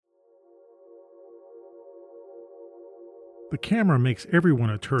The camera makes everyone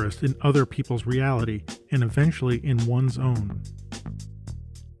a tourist in other people's reality and eventually in one's own.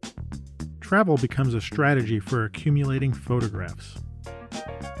 Travel becomes a strategy for accumulating photographs.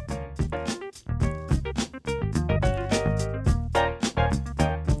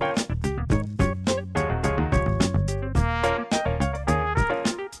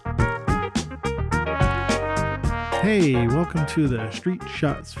 Hey, welcome to the Street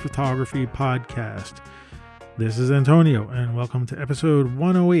Shots Photography Podcast. This is Antonio, and welcome to episode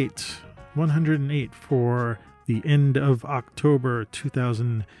 108 for the end of October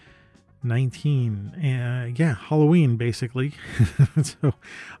 2019. Halloween, basically. So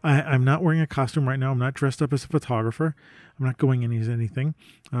I'm not wearing a costume right now. I'm not dressed up as a photographer. I'm not going in as anything.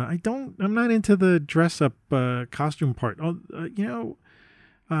 I'm not into the dress-up costume part.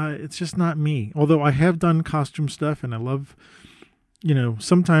 It's just not me. Although I have done costume stuff, and I love...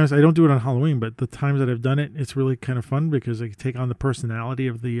 sometimes I don't do it on Halloween, but the times that I've done it, it's really kind of fun because I take on the personality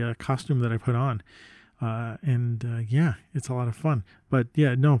of the costume that I put on. It's a lot of fun. But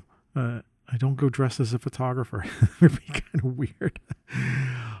I don't go dressed as a photographer. It would be kind of weird.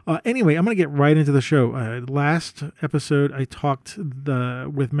 Anyway, I'm going to get right into the show. Last episode, I talked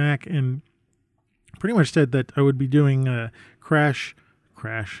with Mac and pretty much said that I would be doing a crash.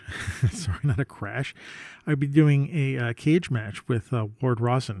 Sorry, not a crash. I'd be doing a cage match with Ward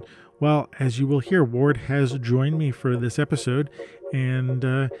Rawson. Well, as you will hear, Ward has joined me for this episode and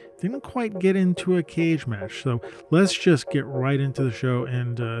didn't quite get into a cage match. So let's just get right into the show,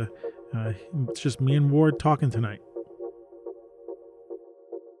 and it's just me and Ward talking tonight.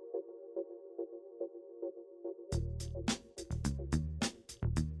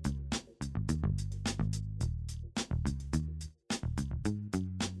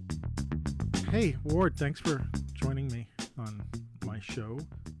 Hey, Ward, thanks for joining me on my show.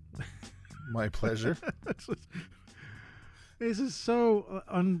 My pleasure. This is so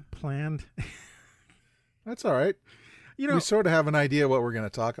unplanned. That's all right. We sort of have an idea what we're going to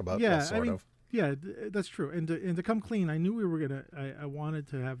talk about. Yeah, yeah, that's true. And to come clean, I knew we were going to. I wanted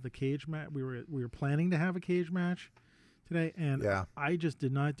to have the cage match. We were planning to have a cage match today, and I just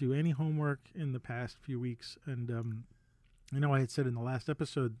did not do any homework in the past few weeks. And I know I had said in the last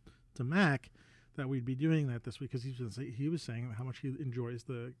episode to Mac that we'd be doing that this week because he was saying how much he enjoys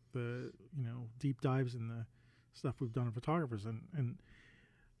the deep dives in the stuff we've done in photographers, and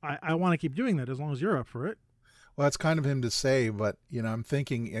I want to keep doing that as long as you're up for it. Well, that's kind of him to say, but I'm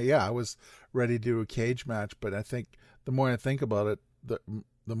thinking, I was ready to do a cage match, but I think the more I think about it,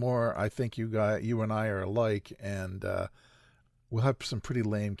 the more I think you and I are alike, and we'll have some pretty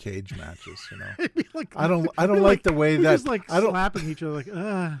lame cage matches, I don't like the way that slapping each other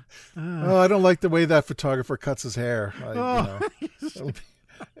Oh, I don't like the way that photographer cuts his hair.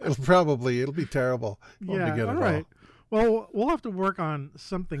 It'll be terrible. Won't be good all at right. Well, we'll have to work on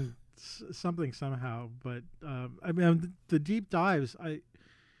something somehow. But the deep dives.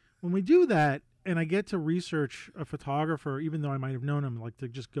 When we do that, and I get to research a photographer, even though I might have known him, like to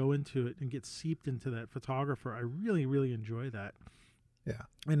just go into it and get seeped into that photographer, I really, really enjoy that. Yeah.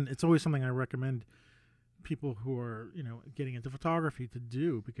 And it's always something I recommend people who are, getting into photography to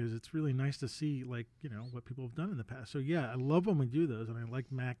do, because it's really nice to see, what people have done in the past. So, I love when we do those, and I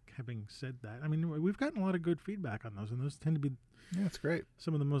like Mac having said that. I mean, we've gotten a lot of good feedback on those, and those tend to be it's great.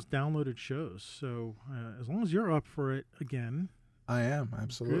 Some of the most downloaded shows. So, as long as you're up for it again... I am,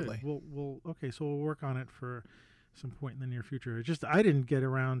 absolutely. Good. So we'll work on it for some point in the near future. It's just I didn't get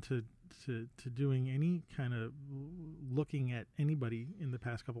around to doing any kind of looking at anybody in the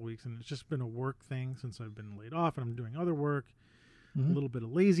past couple of weeks, and it's just been a work thing since I've been laid off, and I'm doing other work. Mm-hmm. A little bit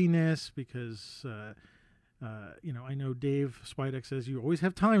of laziness because I know Dave Spidek says you always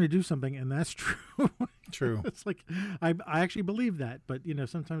have time to do something, and that's true. True. It's like I actually believe that, but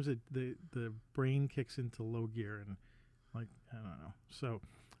sometimes the brain kicks into low gear, and I don't know. So,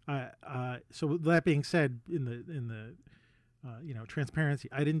 so with that being said, in the transparency,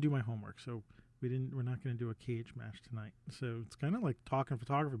 I didn't do my homework, so we're not going to do a cage match tonight. So it's kind of like talking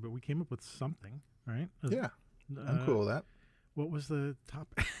photography, but we came up with something, right? I'm cool with that. What was the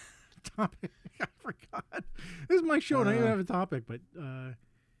topic? I forgot. This is my show, and I don't have a topic, but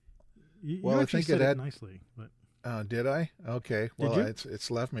you actually said it nicely, but. Did I? Okay. Well, it's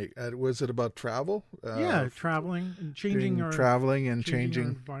left me. Was it about travel? Traveling and changing our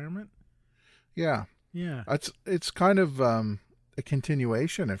environment. Yeah. Yeah. It's kind of a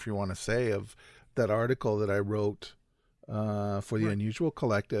continuation, if you want to say, of that article that I wrote for the Unusual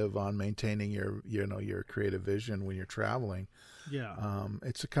Collective on maintaining your creative vision when you're traveling. Yeah.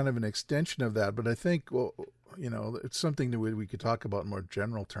 It's a kind of an extension of that, but I think it's something that we could talk about in more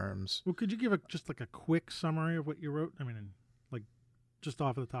general terms. Well, could you give just a quick summary of what you wrote? I mean, just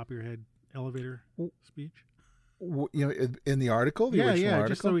off of the top of your head, elevator speech? In the article, the original article?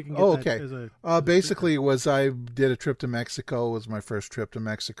 Just so we can get okay. that as a basically, I did a trip to Mexico. It was my first trip to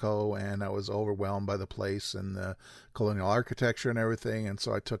Mexico, and I was overwhelmed by the place and the colonial architecture and everything. And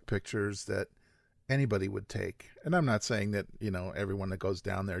so I took pictures that anybody would take. And I'm not saying that everyone that goes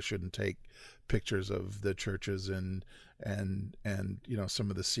down there shouldn't take pictures of the churches and some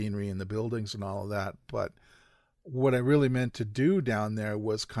of the scenery and the buildings and all of that, but what I really meant to do down there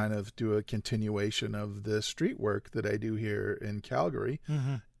was kind of do a continuation of the street work that I do here in Calgary.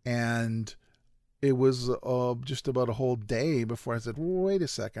 Mm-hmm. And it was just about a whole day before I said, wait a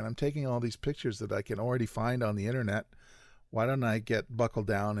second, I'm taking all these pictures that I can already find on the internet. Why don't I get buckled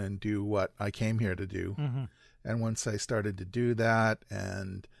down and do what I came here to do? Mm-hmm. And once I started to do that,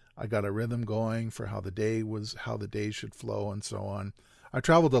 and I got a rhythm going for how the day should flow and so on. I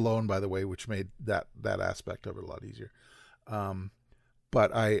traveled alone, by the way, which made that aspect of it a lot easier.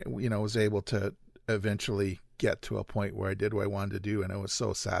 But I, was able to eventually get to a point where I did what I wanted to do, and it was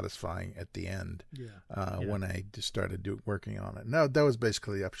so satisfying at the end. When I just started working on it. Now, that was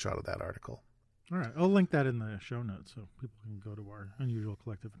basically the upshot of that article. All right, I'll link that in the show notes so people can go to our Unusual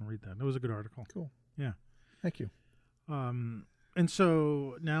Collective and read that. It was a good article. Cool. Yeah. Thank you. And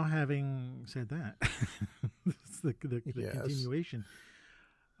so now, having said that, this is the continuation.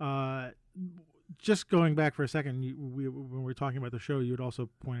 Just going back for a second, when we were talking about the show, you had also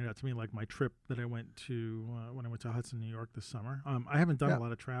pointed out to me like my trip that I went to when I went to Hudson, New York this summer. I haven't done a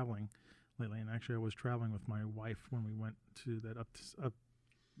lot of traveling lately, and actually I was traveling with my wife when we went to that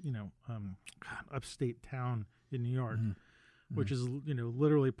upstate town in New York, which is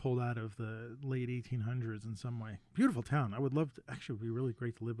literally pulled out of the late 1800s in some way. Beautiful town. I would love to. Actually, it would be really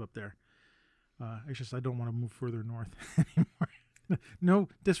great to live up there. It's just I don't want to move further north anymore. No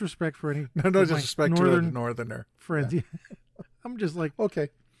disrespect for any no disrespect to a northerner friends. Yeah. I'm just like, okay.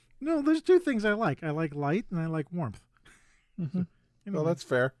 No, there's two things I like. I like light and I like warmth. Mm-hmm. So, well, that's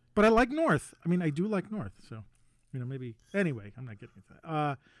fair. But I like north. I mean, I do like north. So, maybe. Anyway, I'm not getting into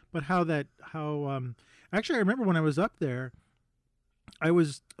that. But actually, I remember when I was up there, I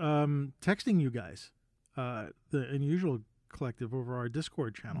was texting you guys, the Unusual Collective over our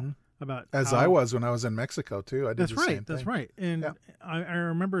Discord channel. Mm-hmm. About I was when I was in Mexico too. I did that's the right. same thing. That's right. And I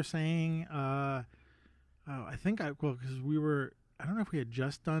remember saying, I think because we were, I don't know if we had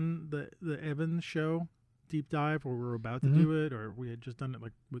just done the Evans show deep dive, or we were about to do it, or we had just done it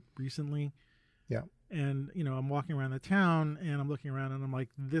like recently. Yeah. And I'm walking around the town and I'm looking around and I'm like,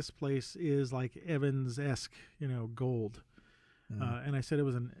 this place is like Evans-esque, gold. And I said it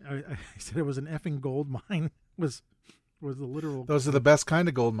was an effing gold mine. Was the literal. Those are the best kind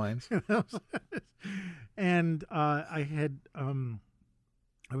of gold mines. And I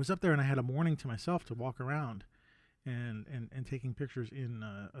was up there and I had a morning to myself to walk around and taking pictures in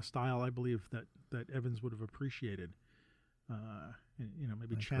a style I believe that Evans would have appreciated. Maybe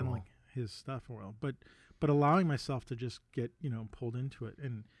that's channeling his stuff well, but allowing myself to just get pulled into it,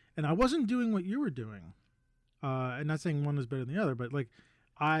 and I wasn't doing what you were doing. And not saying one is better than the other, but like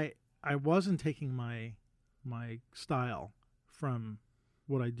I wasn't taking my style from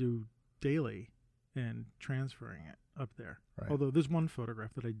what I do daily and transferring it up there. Right. Although there's one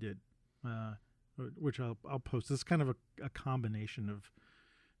photograph that I did, which I'll post. It's kind of a combination of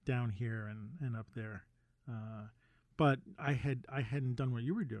down here and up there. But I hadn't done what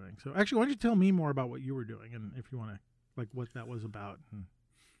you were doing. So actually, why don't you tell me more about what you were doing, and if you want to, like, what that was about.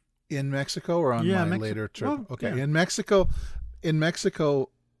 In Mexico or on my later trip? Well, okay, yeah. In Mexico,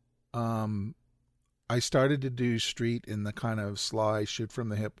 I started to do street in the kind of sly, shoot from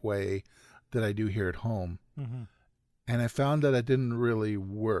the hip way that I do here at home. Mm-hmm. And I found that it didn't really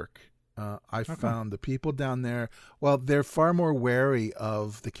work. I found the people down there, well, they're far more wary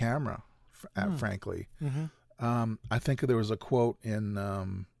of the camera, frankly. Mm-hmm. I think there was a quote in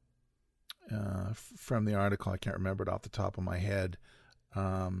from the article, I can't remember it off the top of my head,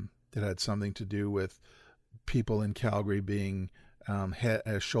 that had something to do with people in Calgary being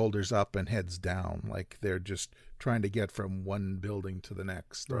shoulders up and heads down, like they're just trying to get from one building to the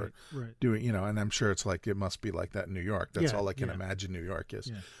next, or doing, and I'm sure it must be like that in New York. That's all I can imagine New York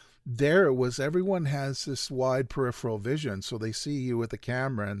is. Yeah. There it was, everyone has this wide peripheral vision, so they see you with a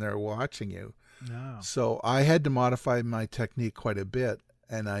camera and they're watching you. No. So I had to modify my technique quite a bit,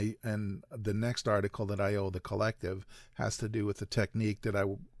 and the next article that I owe the collective has to do with the technique that I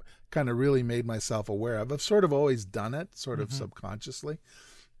kind of really made myself aware of. I've sort of always done it, sort of subconsciously,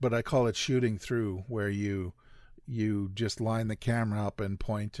 but I call it shooting through, where you just line the camera up and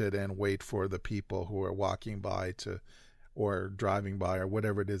point it and wait for the people who are walking by or driving by or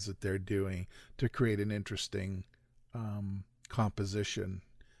whatever it is that they're doing to create an interesting composition,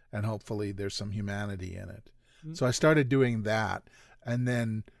 and hopefully there's some humanity in it. Mm. So I started doing that, and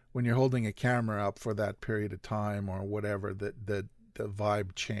then when you're holding a camera up for that period of time or whatever, the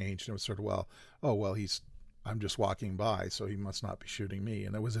vibe changed. It was sort of, I'm just walking by, so he must not be shooting me.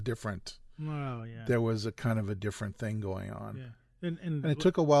 And there was a different, there was a kind of a different thing going on. Yeah. And it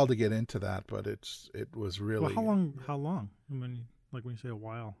took a while to get into that, but it was really. Well, how long? I mean, like when you say a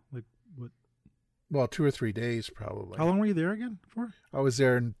while, like what? Well, 2 or 3 days probably. How long were you there again for? I was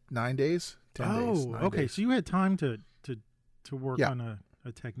there 9 days, 10 days. Oh, okay. Days. So you had time to work on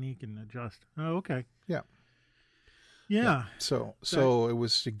a technique and adjust. Oh, okay. Yeah. Yeah. So it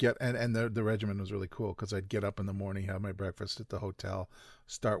was to get, and the regimen was really cool because I'd get up in the morning, have my breakfast at the hotel,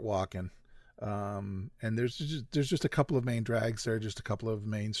 start walking. And there's just a couple of main drags there, just a couple of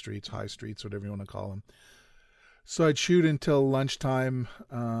main streets, high streets, whatever you want to call them. So I'd shoot until lunchtime,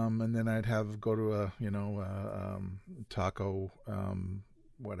 and then I'd go to a taco,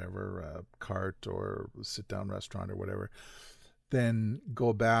 cart or sit down restaurant or whatever. Then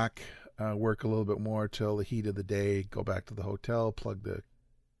go back, work a little bit more till the heat of the day. Go back to the hotel, plug the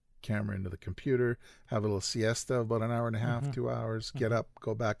camera into the computer, have a little siesta of about an hour and a half, 2 hours. Get up,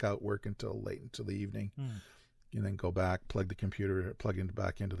 go back out, work until the evening. And then go back, plug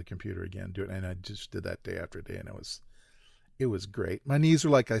back into the computer again, do it. And I just did that day after day, and it was great. My knees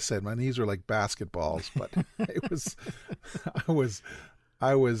were, like I said, like basketballs, but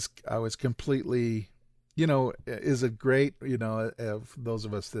I was completely, is it great, of those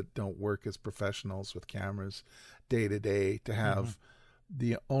of us that don't work as professionals with cameras day to day to have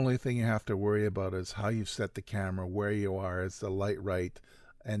the only thing you have to worry about is how you set the camera, where you are, is the light right.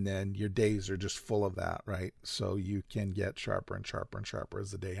 And then your days are just full of that, right? So you can get sharper and sharper and sharper as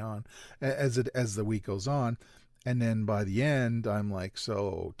the day on, as the week goes on, and then by the end, I'm like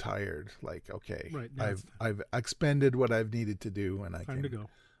so tired. Like, okay, right, I've expended what I've needed to do, and I can go.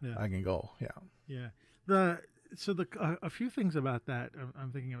 Yeah. I can go. Yeah. Yeah. A few things about that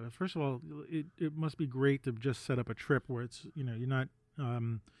I'm thinking of. First of all, it must be great to just set up a trip where it's you're not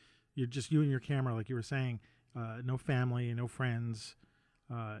you're just you and your camera, like you were saying, no family, no friends.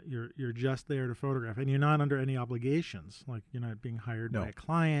 You're just there to photograph, and you're not under any obligations. Like you're not being hired by a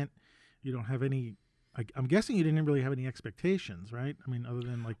client. You don't have any. I'm guessing you didn't really have any expectations, right? I mean, other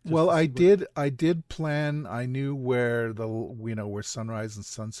than like. Well, I did plan. I knew where where sunrise and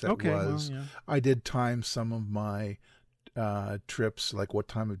sunset was. Well, yeah. I did time some of my trips, like what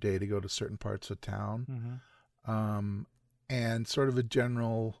time of day to go to certain parts of town, and sort of a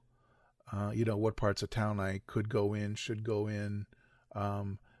general, what parts of town I could go in, should go in.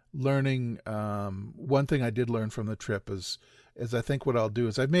 Learning, one thing I did learn from the trip is I think what I'll do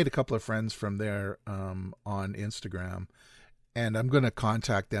is I've made a couple of friends from there on Instagram, and I'm going to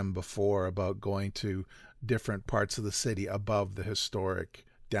contact them before about going to different parts of the city above the historic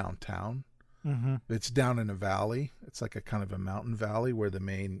downtown. It's down in a valley. It's like a kind of a mountain valley where the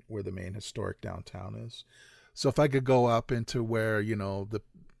main historic downtown is. So if I could go up into where the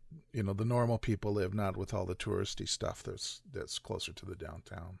normal people live, not with all the touristy stuff that's closer to the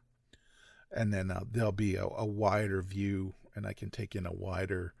downtown. And then there'll be a wider view, and I can take in a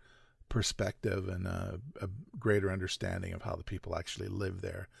wider perspective and a greater understanding of how the people actually live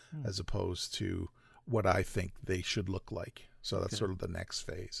there, as opposed to what I think they should look like. So that's sort of the next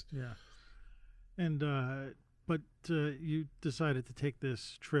phase. Yeah. And but you decided to take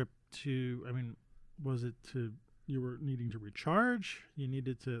this trip to, was it to, you were needing to recharge? You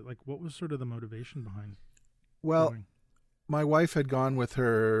needed to, what was sort of the motivation behind going? My wife had gone with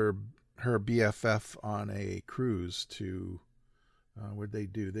her BFF on a cruise to, where'd they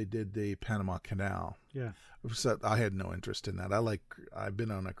do? They did the Panama Canal. Yeah. So I had no interest in that. I've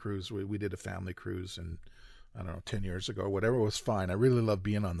been on a cruise. We did a family cruise, and I don't know, 10 years ago or whatever. It was fine. I really love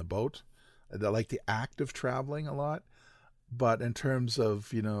being on the boat. I like the act of traveling a lot. But in terms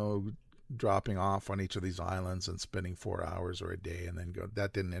of, dropping off on each of these islands and spending 4 hours or a day and then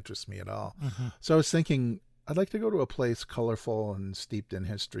that didn't interest me at all. So I was thinking, I'd like to go to a place colorful and steeped in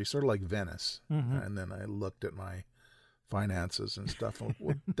history, sort of like Venice. And then I looked at my finances and stuff.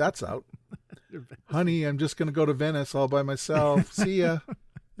 Well, that's out. Honey, I'm just going to go to Venice all by myself. See ya.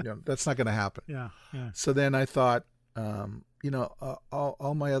 That's not going to happen. Yeah. So then I thought,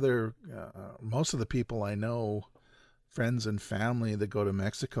 all my other, most of the people I know, friends and family that go to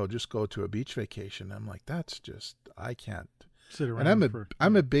Mexico, just go to a beach vacation. I'm like, that's just, I can't sit around. And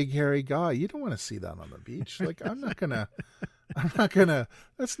I'm a big hairy guy. You don't want to see that on the beach. Like, I'm not gonna,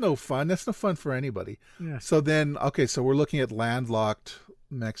 that's no fun. That's no fun for anybody. Yeah. So then, so we're looking at landlocked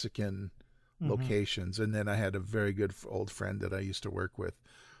Mexican locations. And then I had a very good old friend that I used to work with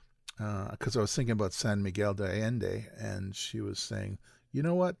because I was thinking about San Miguel de Allende, and she was saying, you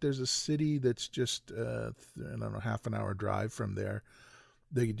know what? There's a city that's just I don't know, half an hour drive from there.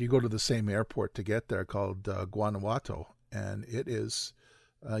 You go to the same airport to get there, called Guanajuato, and it is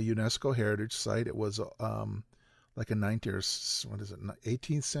a UNESCO heritage site. It was like a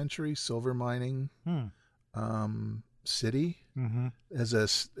 18th century silver mining city. Mm-hmm.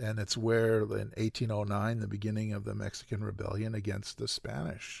 And it's where in 1809 the beginning of the Mexican Rebellion against the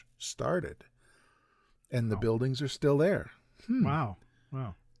Spanish started, and the buildings are still there. Wow.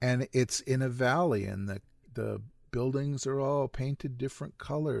 And it's in a valley, and the buildings are all painted different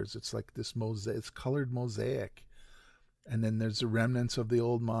colors. It's like this mosaic, it's colored mosaic. And then there's the remnants of the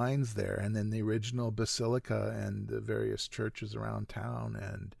old mines there, and then the original basilica and the various churches around town.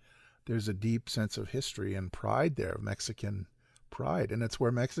 And there's a deep sense of history and pride there, Mexican pride. And it's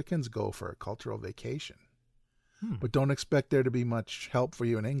where Mexicans go for a cultural vacation. But don't expect there to be much help for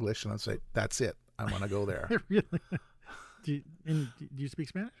you in English. And I'll say, that's it. I want to go there. Really? Do you speak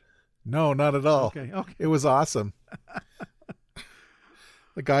Spanish? No, not at all. Okay. It was awesome.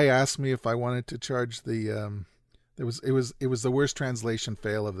 The guy asked me if I wanted to charge the it was the worst translation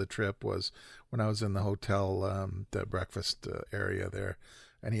fail of the trip was when I was in the hotel, the breakfast area there,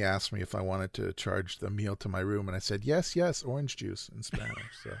 and he asked me if I wanted to charge the meal to my room, and I said yes, orange juice in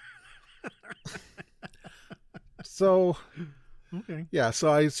Spanish. So okay. Yeah,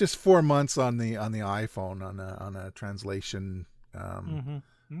 so it's just 4 months on the iPhone on a translation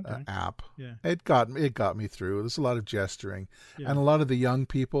app. Yeah. It got me through. There's a lot of gesturing, and a lot of the young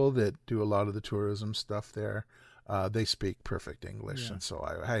people that do a lot of the tourism stuff there, they speak perfect English, and so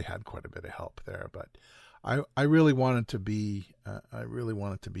I had quite a bit of help there. But I really wanted to be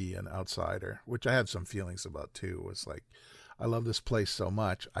an outsider, which I had some feelings about too. It was like, I love this place so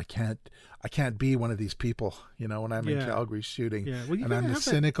much. I can't be one of these people, when I'm in Calgary shooting, and I'm the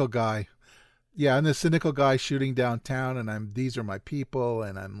cynical guy. Yeah, I'm the cynical guy shooting downtown, and these are my people,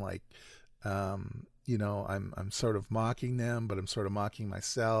 and I'm like, I'm sort of mocking them, but I'm sort of mocking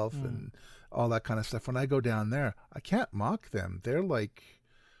myself and all that kind of stuff. When I go down there, I can't mock them. They're like,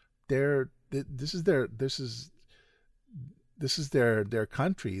 this is their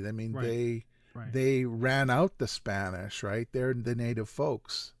country. I mean, Right. They ran out the Spanish, right? They're the native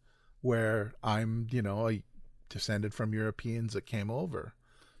folks, where I'm, descended from Europeans that came over.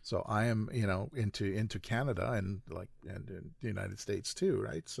 So I am, into Canada and in the United States too,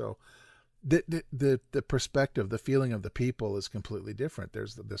 right? So the perspective, the feeling of the people is completely different.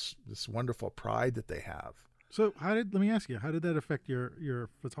 There's this wonderful pride that they have. So let me ask you, how did that affect your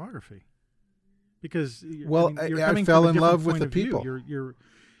photography? Because I fell in love with the people.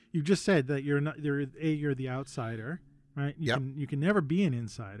 You just said that you're the outsider, right? You can never be an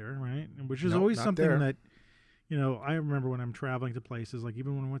insider, right? Which is always something there. That, I remember when I'm traveling to places, like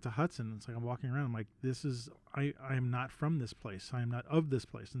even when I went to Hudson, it's like I'm walking around, I'm like, I am not from this place. I am not of this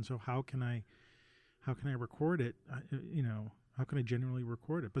place. And so how can I record it? How can I genuinely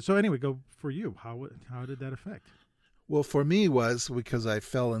record it? But so anyway, go for you. How did that affect? Well, for me was because I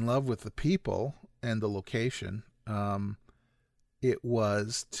fell in love with the people and the location. It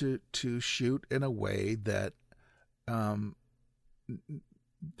was to shoot in a way that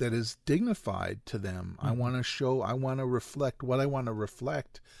that is dignified to them. Mm-hmm. I want to reflect. What I want to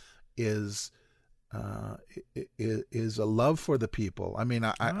reflect is a love for the people. I mean,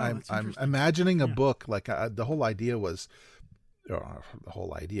 I'm imagining a book, like the whole idea was,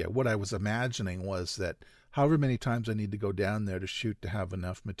 what I was imagining was that however many times I need to go down there to shoot to have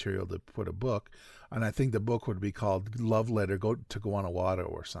enough material to put a book, and I think the book would be called Love Letter to Guanajuato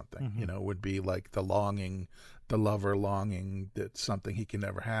or something. Mm-hmm. It would be like the lover longing that something he can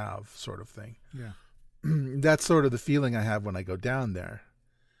never have, sort of thing. Yeah. That's sort of the feeling I have when I go down there.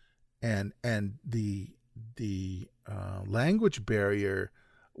 And the language barrier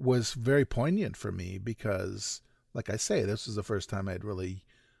was very poignant for me because, like I say, this was the first time I'd really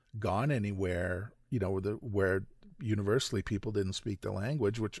gone anywhere, where universally people didn't speak the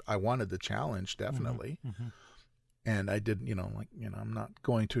language, which I wanted the challenge, definitely. Mm-hmm. And I didn't, I'm not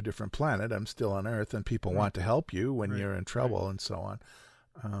going to a different planet. I'm still on Earth, and people want to help you when you're in trouble and so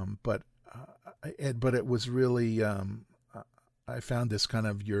on. But it was really, I found this kind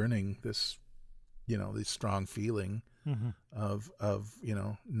of yearning, this strong feeling of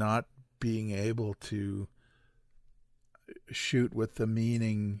not being able to shoot with the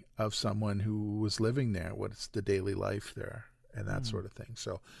meaning of someone who was living there, what's the daily life there, and that sort of thing.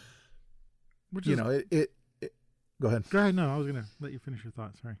 So, go ahead. Go ahead. No, I was going to let you finish your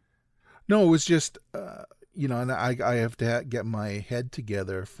thoughts. Sorry. No, it was just, and I have to get my head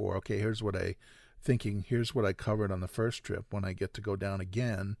together for, okay, here's what I thinking, here's what I covered on the first trip. When I get to go down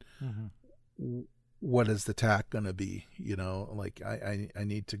again, what is the tack going to be? You know, like I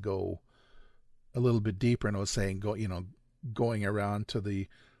need to go a little bit deeper. And I was saying, going around to the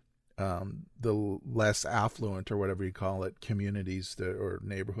less affluent, or whatever you call it, communities or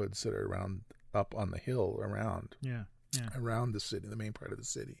neighborhoods that are up on the hill around the city, the main part of the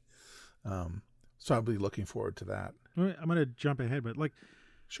city. So I'll be looking forward to that. I'm going to jump ahead, but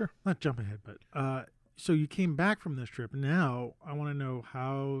Sure. Not jump ahead, but so you came back from this trip. Now I want to know,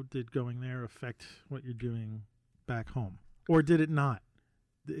 how did going there affect what you're doing back home, or did it not?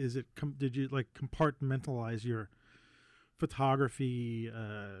 Did you compartmentalize your photography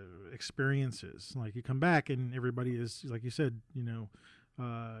experiences? Like, you come back and everybody is, like you said,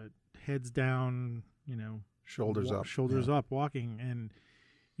 heads down, shoulders up, walking, and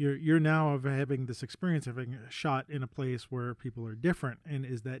you're now having this experience of having a shot in a place where people are different. And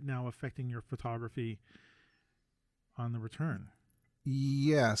is that now affecting your photography on the return?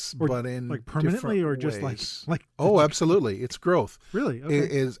 Yes, or, but in permanently, or just ways. like absolutely, it's growth. Really? Okay.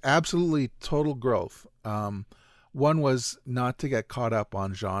 It is absolutely total growth. One was not to get caught up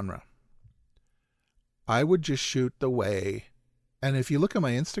on genre. I would just shoot the way, and if you look at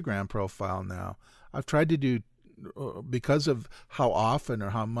my Instagram profile now, I've tried to do, because of how often or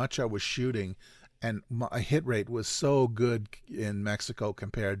how much I was shooting, and my hit rate was so good in Mexico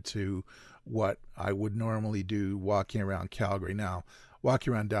compared to what I would normally do walking around Calgary. Now,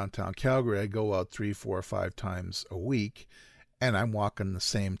 walking around downtown Calgary, I go out 3, 4, 5 times a week, and I'm walking the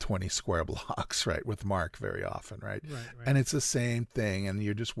same 20 square blocks, right, with Mark very often, right? Right. And it's the same thing, and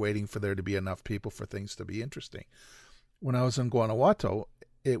you're just waiting for there to be enough people for things to be interesting. When I was in Guanajuato,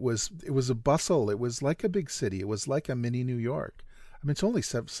 it was a bustle. It was like a big city. It was like a mini New York. I mean, it's only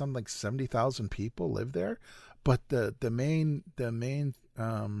something like 70,000 people live there, but the main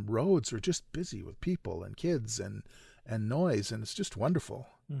roads are just busy with people and kids and noise, and it's just wonderful.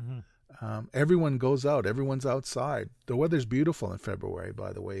 Mm-hmm. Everyone goes out. Everyone's outside. The weather's beautiful in February,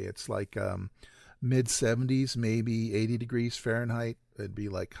 by the way. It's like mid 70s, maybe 80 degrees Fahrenheit. It'd be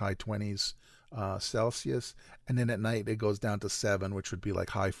like high 20s Celsius, and then at night it goes down to 7, which would be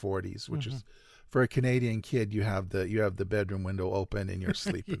like high 40s, which is, for a Canadian kid, you have the bedroom window open and you're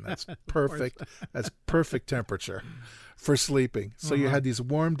sleeping. That's perfect. That's perfect temperature for sleeping. So you had these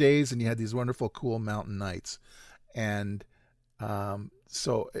warm days and you had these wonderful cool mountain nights, and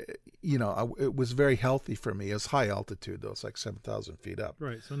so it was very healthy for me. It was high altitude though. It's like 7,000 feet up.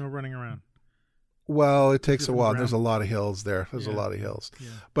 Right. So no running around. Well, it takes a while. There's a lot of hills there. There's a lot of hills. Yeah.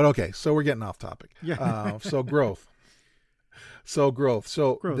 But okay, so we're getting off topic. Yeah. So growth. So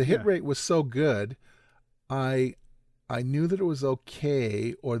the hit rate was so good, I knew that it was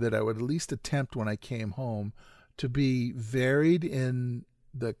okay, or that I would at least attempt when I came home to be varied in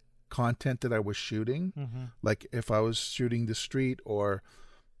the content that I was shooting. Like if I was shooting the street, or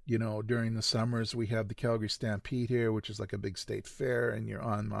during the summers, we have the Calgary Stampede here, which is like a big state fair, and you're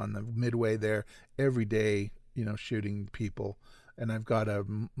on the midway there every day, shooting people. And I've got a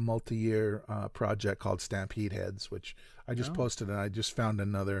multi-year project called Stampede Heads, which I just posted, and I just found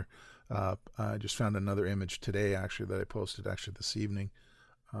another image today, actually, that I posted this evening.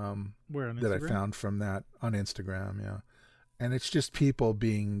 Where on Instagram? That I found from that on Instagram, yeah. And it's just people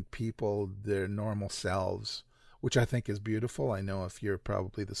being people, their normal selves, which I think is beautiful. I know if you're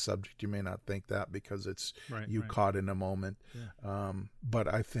probably the subject, you may not think that because it's caught in a moment. Yeah.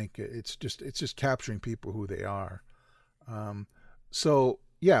 But I think it's just capturing people who they are. So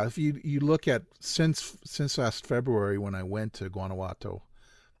yeah, if you look at since last February when I went to Guanajuato,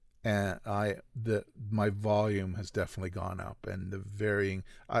 and my volume has definitely gone up, and the varying,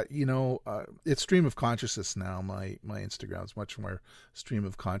 it's stream of consciousness now. My Instagram is much more stream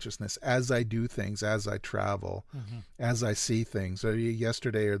of consciousness as I do things, as I travel, as I see things.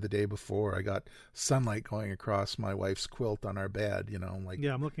 Yesterday or the day before, I got sunlight going across my wife's quilt on our bed. I'm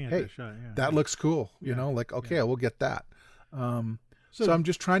looking at hey, that shot. Yeah, that looks cool. We'll get that. So I'm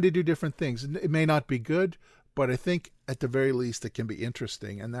just trying to do different things. It may not be good, but I think at the very least it can be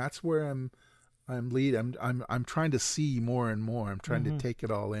interesting, and that's where I'm trying to see more and more. I'm trying to take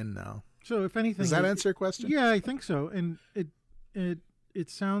it all in now. So if anything, does that answer your question? Yeah, I think so. And it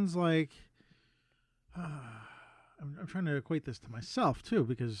sounds like I'm trying to equate this to myself too,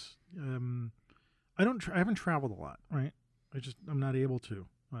 because I haven't traveled a lot, right? I'm not able to.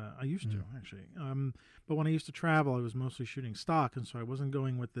 I used to actually, but when I used to travel, I was mostly shooting stock, and so I wasn't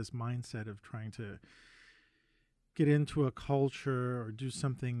going with this mindset of trying to get into a culture or do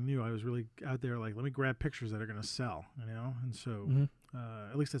something new. I was really out there like, let me grab pictures that are going to sell, and so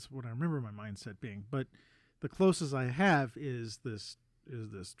at least that's what I remember my mindset being. But the closest I have is this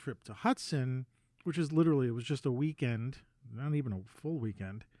trip to Hudson, which is literally, it was just a weekend, not even a full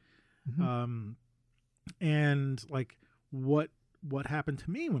weekend. Mhm. And like what happened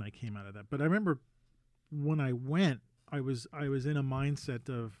to me when I came out of that. But I remember when I went, I was in a mindset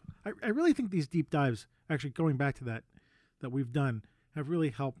of, I really think these deep dives, actually going back to that we've done, have really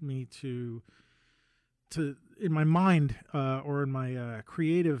helped me to in my mind, or in my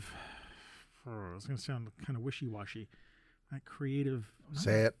creative, it's going to sound kind of wishy-washy, my creative,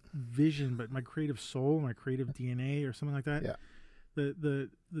 Say it. vision, but my creative soul, my creative DNA or something like that. Yeah. The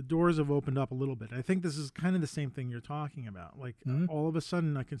doors have opened up a little bit. I think this is kind of the same thing you're talking about. Like all of a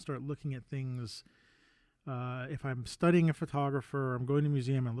sudden I can start looking at things. If I'm studying a photographer, I'm going to a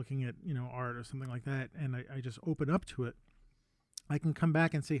museum, I'm looking at, art or something like that, and I just open up to it, I can come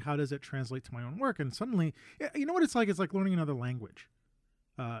back and see how does it translate to my own work. And suddenly, you know what it's like? It's like learning another language,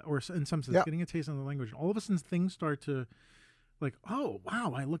 or in some sense, getting a taste of the language. And all of a sudden things start to, like, oh,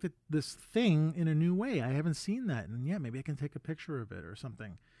 wow, I looked at this thing in a new way. I haven't seen that. And yeah, maybe I can take a picture of it or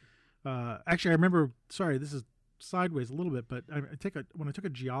something. Actually, I remember, sorry, this is sideways a little bit, but when I took a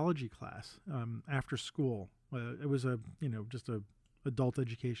geology class after school, it was just a adult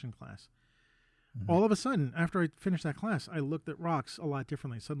education class. All of a sudden, after I finished that class, I looked at rocks a lot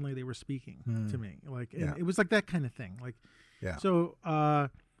differently. Suddenly they were speaking to me. Like, and it was like that kind of thing. Like, so,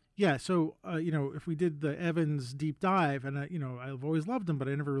 if we did the Evans deep dive, and I've always loved him, but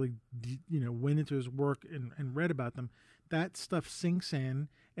I never really, went into his work and read about them. That stuff sinks in,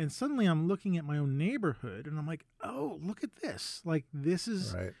 and suddenly I'm looking at my own neighborhood, and I'm like, oh, look at this. Like, this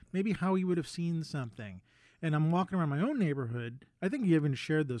is maybe how he would have seen something. And I'm walking around my own neighborhood. I think you even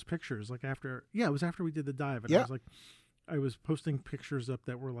shared those pictures, like it was after we did the dive. And I was posting pictures up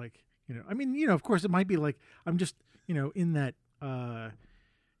that were like, of course it might be like, I'm just, in that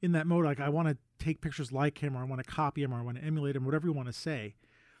mode, like I want to take pictures like him, or I want to copy him, or I want to emulate him, whatever you want to say.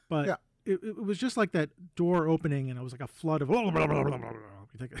 But it was just like that door opening, and it was like a flood of blah, blah, blah, blah, blah, blah.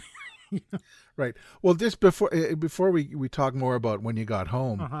 Right. Well, just before we talk more about when you got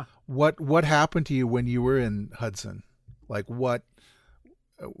home, what happened to you when you were in Hudson? Like what?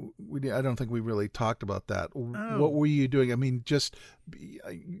 I don't think we really talked about that. Oh. What were you doing? I mean, just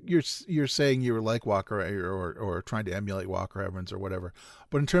you're saying you were like Walker or trying to emulate Walker Evans or whatever.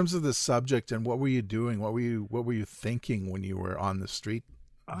 But in terms of the subject and what were you doing? What were you thinking when you were on the street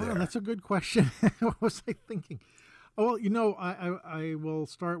there? Oh, that's a good question. What was I thinking? Well, I will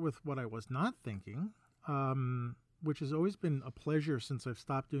start with what I was not thinking, which has always been a pleasure since I've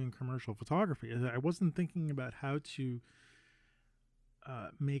stopped doing commercial photography. I wasn't thinking about how to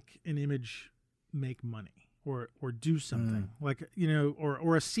make an image make money or do something like,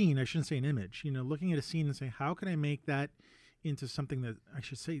 or a scene. I shouldn't say an image, looking at a scene and say, how can I make that into something that I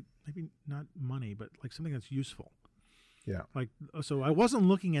should say, maybe not money, but like something that's useful. Yeah. Like, so I wasn't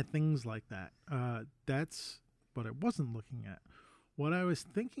looking at things like that. That's what I wasn't looking at. What I was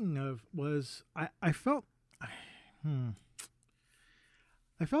thinking of was I felt a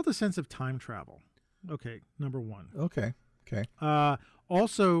sense of time travel. Okay, number one. Okay.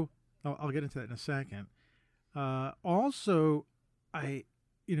 Also, I'll get into that in a second. Also,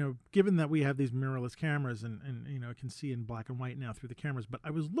 given that we have these mirrorless cameras and I can see in black and white now through the cameras, but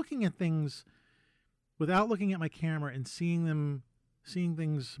I was looking at things without looking at my camera and seeing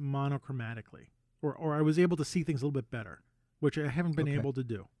things monochromatically. Or I was able to see things a little bit better, which I haven't been able to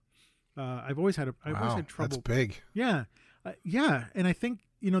do. I've always had trouble. That's big. Yeah, and I think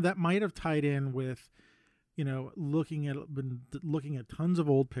that might have tied in with looking at tons of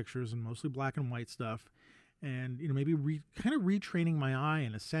old pictures and mostly black and white stuff, and maybe kind of retraining my eye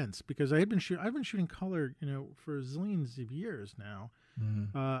in a sense, because I've been shooting color for zillions of years now.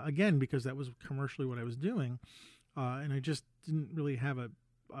 Again, because that was commercially what I was doing, and I just didn't really have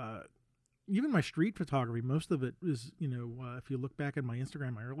even my street photography, most of it is, if you look back at my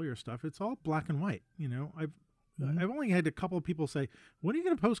Instagram, my earlier stuff, it's all black and white. I've only had a couple of people say, when are you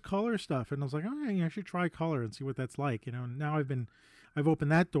going to post color stuff? And I was like, oh, yeah, I should try color and see what that's like. Now I've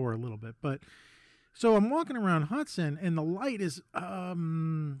opened that door a little bit. But so I'm walking around Hudson, and the light is, I can't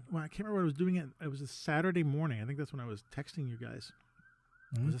remember what I was doing. It was a Saturday morning. I think that's when I was texting you guys.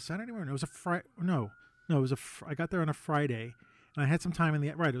 It was a Saturday morning. It was a Friday. No, it was I got there on a Friday. And I had some time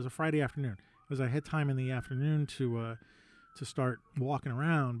it was a Friday afternoon, because I had time in the afternoon to start walking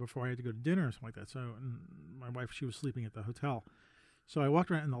around before I had to go to dinner or something like that. So, and my wife, she was sleeping at the hotel. So I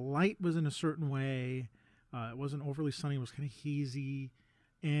walked around, and the light was in a certain way. It wasn't overly sunny. It was kind of hazy.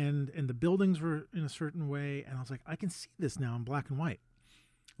 And the buildings were in a certain way. And I was like, I can see this now in black and white.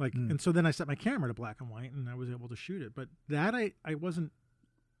 Like, and so then I set my camera to black and white, and I was able to shoot it. But that I wasn't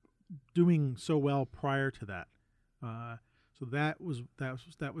doing so well prior to that. So So that was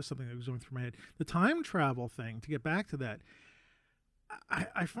something that was going through my head. The time travel thing, to get back to that,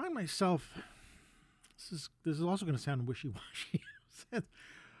 I find myself, this is also going to sound wishy-washy,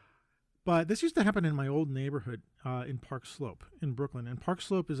 but this used to happen in my old neighborhood in Park Slope in Brooklyn. And Park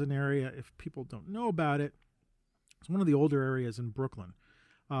Slope is an area, if people don't know about it, it's one of the older areas in Brooklyn.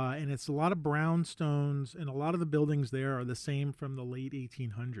 And it's a lot of brownstones, and a lot of the buildings there are the same from the late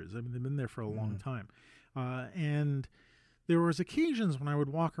 1800s. I mean, they've been there for a long time. And there was occasions when I would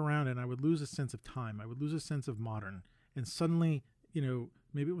walk around and I would lose a sense of time. I would lose a sense of modern. And suddenly,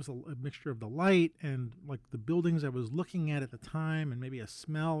 maybe it was a mixture of the light and like the buildings I was looking at the time, and maybe a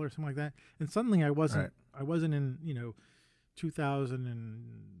smell or something like that. And suddenly I wasn't in,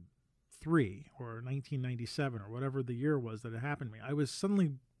 2003 or 1997 or whatever the year was that it happened to me. I was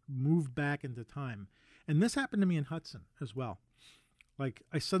suddenly moved back into time. And this happened to me in Hudson as well. Like,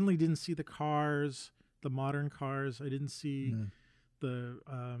 I suddenly didn't see the cars, the modern cars. I didn't see the,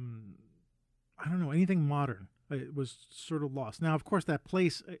 I don't know, anything modern. It was sort of lost. Now, of course, that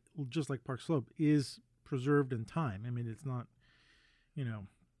place, just like Park Slope, is preserved in time. I mean, it's not,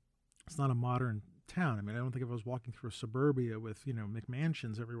 it's not a modern town. I mean, I don't think if I was walking through a suburbia with,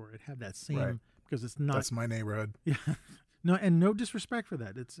 McMansions everywhere, it'd have that same, because it's not. That's my neighborhood. Yeah. No, and no disrespect for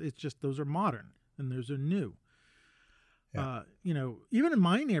that. It's just those are modern and those are new. Yeah. Even in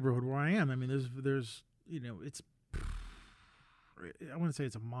my neighborhood where I am, I mean, there's it's, I wouldn't say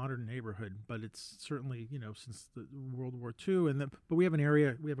it's a modern neighborhood, but it's certainly, since the World War II. But we have a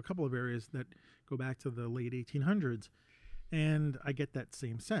couple of areas that go back to the late 1800s. And I get that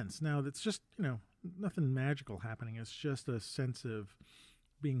same sense. Now, it's just, nothing magical happening. It's just a sense of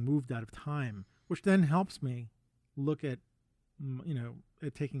being moved out of time, which then helps me look at,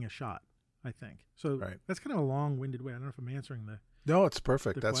 at taking a shot, I think. So That's kind of a long-winded way. I don't know if I'm answering the No, it's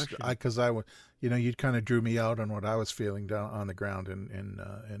perfect. That's because you kind of drew me out on what I was feeling down on the ground in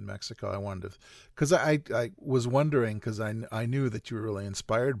Mexico. I wanted to, because I was wondering, because I knew that you were really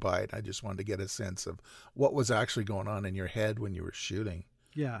inspired by it. I just wanted to get a sense of what was actually going on in your head when you were shooting.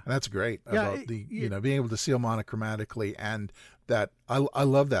 Yeah, and that's great about being able to see monochromatically, and that I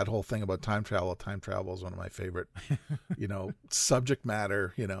love that whole thing about time travel. Time travel is one of my favorite, subject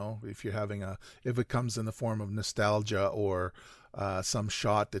matter. If you're if it comes in the form of nostalgia or some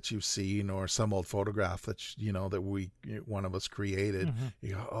shot that you've seen or some old photograph that one of us created,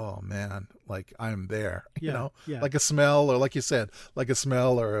 you go, oh man, like I'm there. Like a smell, or like you said, like a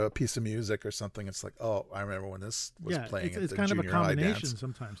smell or a piece of music or something. It's like, oh, I remember when this was playing. It's kind of a combination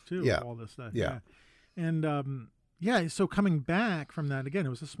sometimes too. Of all this stuff. Yeah. And so coming back from that, again, it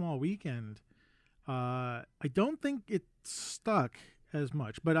was a small weekend. I don't think it stuck as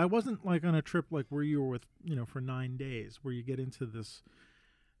much, but I wasn't like on a trip like where you were with, for 9 days, where you get into the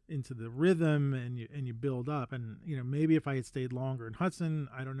rhythm and you build up. And, maybe if I had stayed longer in Hudson,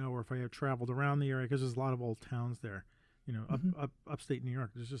 I don't know, or if I had traveled around the area, because there's a lot of old towns there, upstate New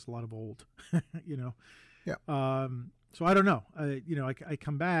York, there's just a lot of old, Yeah. So I don't know. I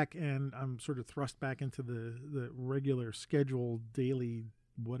come back and I'm sort of thrust back into the regular scheduled daily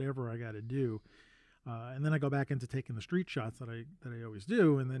whatever I got to do, and then I go back into taking the street shots that I always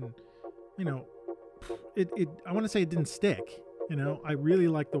do, and then I want to say it didn't stick. I really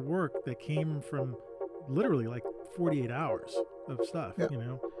like the work that came from literally like 48 hours of stuff. Yeah.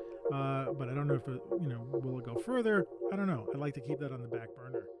 But I don't know if it, will it go further? I don't know. I'd like to keep that on the back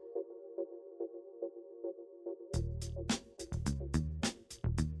burner.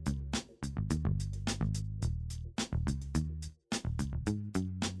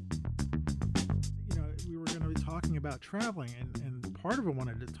 About traveling, and part of it I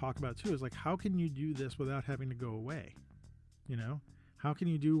wanted to talk about too is like, how can you do this without having to go away? How can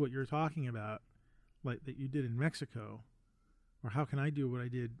you do what you're talking about, like that you did in Mexico, or how can I do what I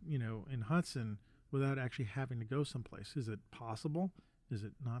did, in Hudson without actually having to go someplace? Is it possible? Is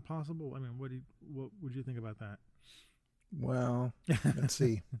it not possible? I mean, what would you think about that? Well, let's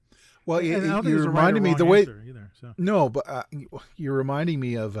see. Well, you're reminding me the way either, so. No, but you're reminding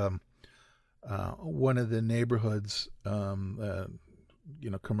me of one of the neighborhoods,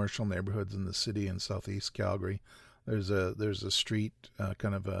 commercial neighborhoods in the city in southeast Calgary. There's a street,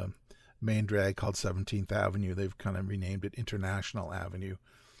 kind of a main drag called 17th Avenue. They've kind of renamed it International Avenue.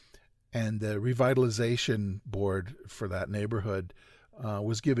 And the revitalization board for that neighborhood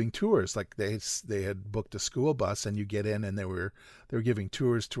was giving tours. Like they had booked a school bus, and you get in, and they were giving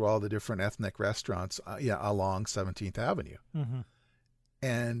tours to all the different ethnic restaurants, along 17th Avenue. Mm-hmm.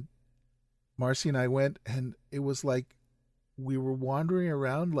 And Marcy and I went, and it was like we were wandering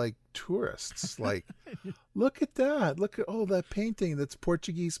around like tourists. Like, look at that! Look at that painting. That's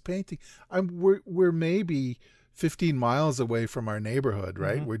Portuguese painting. We're maybe 15 miles away from our neighborhood,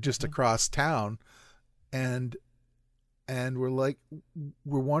 right? Mhm. We're just across town, and we're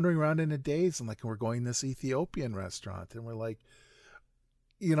wandering around in a daze, and we're going to this Ethiopian restaurant, and we're like,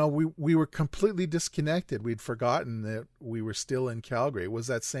 we were completely disconnected. We'd forgotten that we were still in Calgary. It was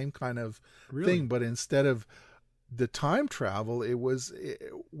that same kind of thing, but instead of the time travel,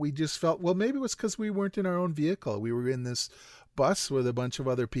 we just felt, well, maybe it was because we weren't in our own vehicle. We were in this bus with a bunch of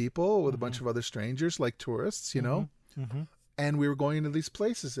other people, with a bunch of other strangers, like tourists, Mm-hmm. and we were going into these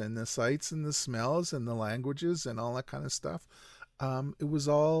places, and the sights and the smells and the languages and all that kind of stuff. It was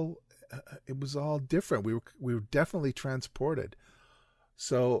all different. We were definitely transported.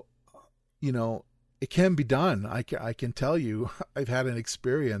 So, it can be done. I can tell you, I've had an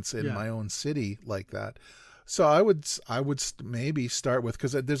experience in my own city like that. So I would maybe start with,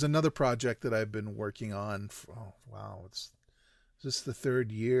 because there's another project that I've been working on. It's just the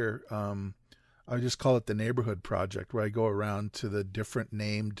third year. I just call it the Neighborhood Project, where I go around to the different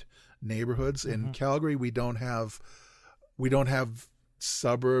named neighborhoods. Mm-hmm. In Calgary, we don't have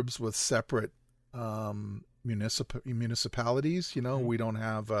suburbs with separate municipalities. Okay. We don't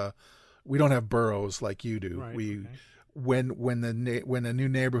have boroughs like you do. Right, when a new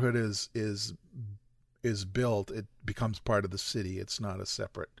neighborhood is built, it becomes part of the city. It's not a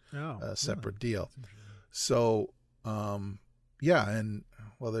separate deal. So and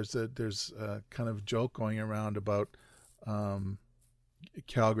well, there's a kind of joke going around about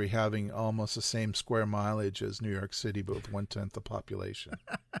Calgary having almost the same square mileage as New York City, but with 1/10 the population.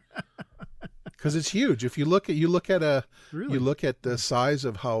 Because it's huge. If you look at the size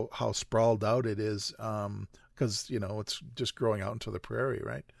of how sprawled out it is, because it's just growing out into the prairie,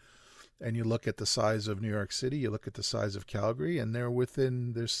 right? And you look at the size of New York City, you look at the size of Calgary, and they're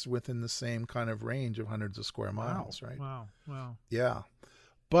within the same kind of range of hundreds of square miles, right? Wow. Yeah,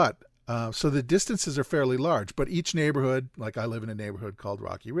 but so the distances are fairly large. But each neighborhood, like I live in a neighborhood called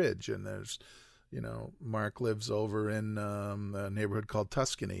Rocky Ridge, and there's Mark lives over in a neighborhood called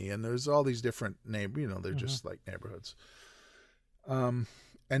Tuscany, and there's all these different they're just like neighborhoods.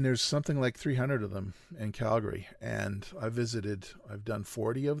 And there's something like 300 of them in Calgary, and I've done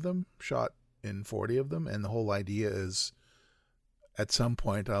 40 of them, shot in 40 of them, and the whole idea is, at some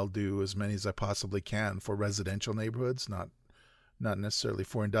point, I'll do as many as I possibly can for residential neighborhoods, not necessarily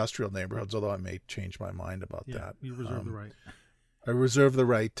for industrial neighborhoods, although I may change my mind about that. You reserve the right. I reserve the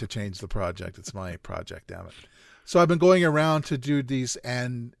right to change the project. It's my project, damn it. So I've been going around to do these,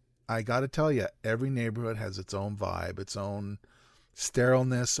 and I got to tell you, every neighborhood has its own vibe, its own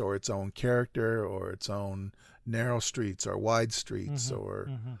sterileness, or its own character, or its own narrow streets or wide streets, or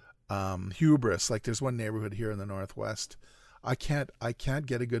hubris. Like there's one neighborhood here in the Northwest. I can't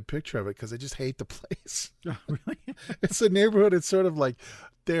get a good picture of it because I just hate the place. Oh, really? It's a neighborhood. It's sort of like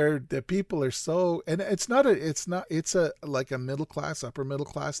the people are so, and it's a like a upper middle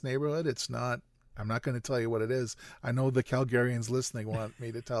class neighborhood. It's not. I'm not going to tell you what it is. I know the Calgarians listening want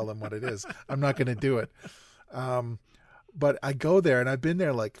me to tell them what it is. I'm not going to do it. But I go there, and I've been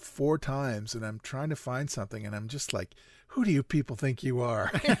there like 4 times, and I'm trying to find something, and I'm just like, who do you people think you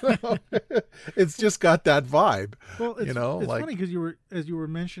are? It's just got that vibe. Well, it's funny because as you were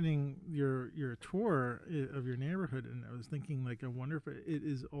mentioning your tour of your neighborhood, and I was thinking, like, I wonder if it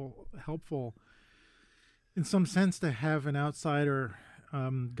is all helpful in some sense to have an outsider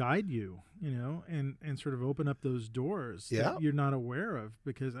guide you, and sort of open up those doors that you're not aware of.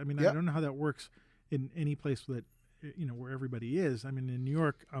 Because I don't know how that works in any place that where everybody is. I mean, in New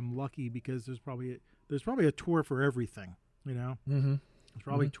York, I'm lucky because there's probably a tour for everything. Mm-hmm. There's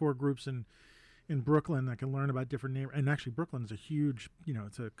probably tour groups in Brooklyn that can learn about different neighborhoods. And actually, Brooklyn is a huge,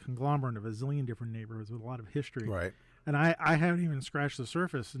 it's a conglomerate of a zillion different neighborhoods with a lot of history. Right. And I haven't even scratched the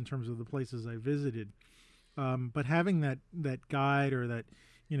surface in terms of the places I visited. But having that guide, or that,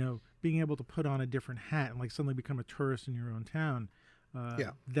 being able to put on a different hat and like suddenly become a tourist in your own town,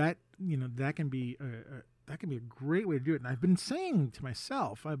 that can be a great way to do it. And I've been saying to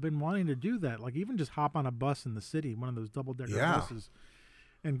myself, I've been wanting to do that. Like even just hop on a bus in the city, one of those double-decker buses,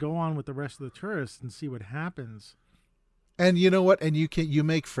 and go on with the rest of the tourists and see what happens. And you know what? And you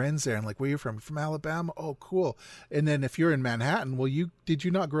make friends there. And like, where you're from? From Alabama? Oh, cool. And then if you're in Manhattan, did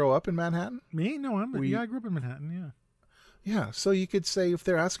you not grow up in Manhattan? Me? No, I grew up in Manhattan. Yeah. Yeah. So you could say, if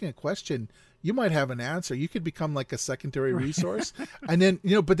they're asking a question, you might have an answer. You could become like a secondary resource. And then,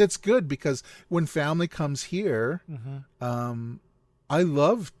 but that's good, because when family comes here, I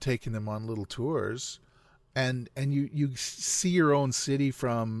love taking them on little tours, and you see your own city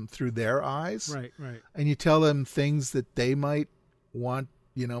through their eyes. Right. And you tell them things that they might want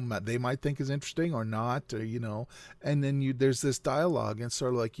they might think is interesting or not, or and then there's this dialogue, and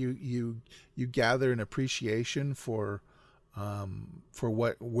sort of like you gather an appreciation for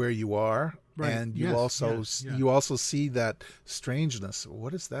where you are, Right. and you you also see that strangeness.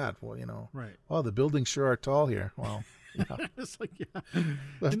 What is that? Well, Right. oh, the buildings sure are tall here. Well, It's like, yeah.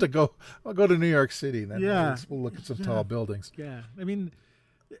 we'll have to go. I'll go to New York City, then Yeah. we'll look at some tall buildings. Yeah. I mean,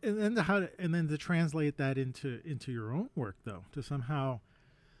 and then to translate that into your own work, though, to somehow,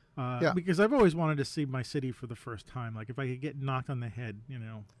 because I've always wanted to see my city for the first time. Like if I could get knocked on the head,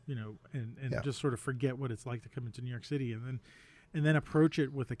 and just sort of forget what it's like to come into New York City, and then approach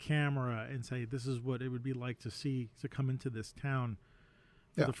it with a camera and say, this is what it would be like to come into this town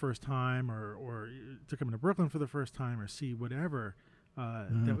for the first time, or to come into Brooklyn for the first time, or see whatever.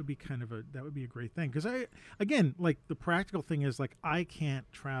 That would be a great thing. Because again, like the practical thing is, like, I can't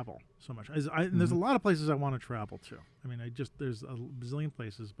travel so much. And there's a lot of places I want to travel to. I mean, there's a bazillion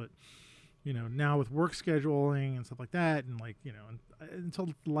places, but now with work scheduling and stuff like that, and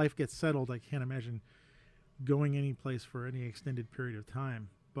until life gets settled, I can't imagine going any place for any extended period of time.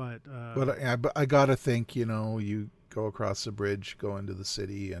 But I gotta think, you go across the bridge, go into the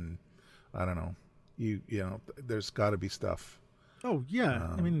city, and I don't know, there's got to be stuff. Oh yeah,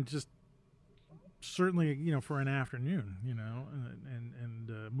 I mean, just certainly, for an afternoon,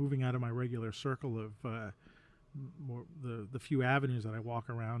 and moving out of my regular circle of more the few avenues that I walk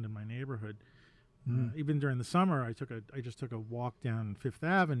around in my neighborhood. Even during the summer, I just took a walk down Fifth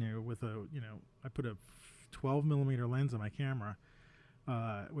Avenue with I put a 12 millimeter lens on my camera,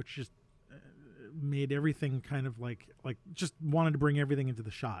 which just made everything kind of like just wanted to bring everything into the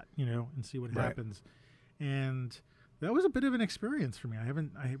shot, and see what happens. And that was a bit of an experience for me.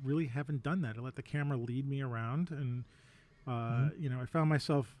 I really haven't done that. I let the camera lead me around, and I found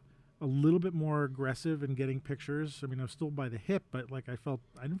myself a little bit more aggressive in getting pictures. I mean, I was still by the hip, but like I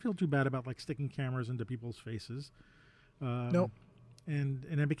didn't feel too bad about like sticking cameras into people's faces. Nope. And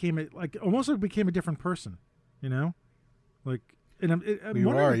I became almost a different person, like. And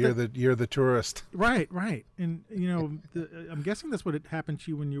you're the tourist. Right. And I'm guessing that's what happened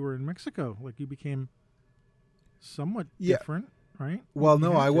to you when you were in Mexico. Like you became somewhat different, right? Well,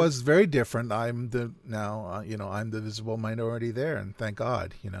 no, I was very different. I'm the visible minority there, and thank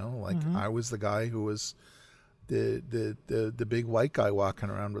God, I was the guy who was the big white guy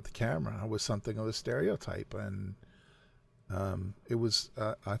walking around with the camera. I was something of a stereotype, and it was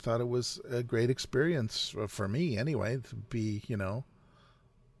I thought it was a great experience for me anyway, to be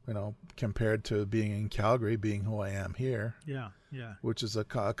compared to being in Calgary, being who I am here. Yeah. Which is a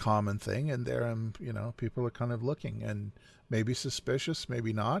common thing, and there I'm people are kind of looking and maybe suspicious,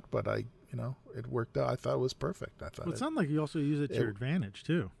 maybe not, but it worked out. I thought it was perfect. It sounds like you also use it to your advantage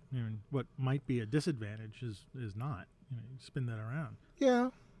too. What might be a disadvantage is not. You spin that around.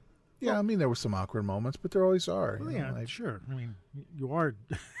 Yeah. Yeah, I mean, there were some awkward moments, but there always are. Well, sure. I mean, you are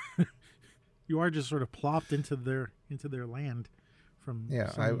you are just sort of plopped into their land from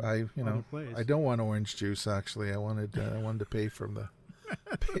other place. I don't want orange juice. Actually, I wanted to pay for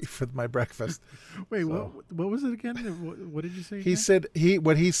my breakfast. Wait, so. What was it again? What did you say? He said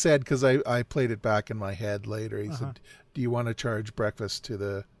because I played it back in my head later. He said, "Do you want to charge breakfast to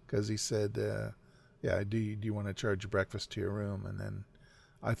the?" Because he said, "Yeah, do you want to charge breakfast to your room?" And then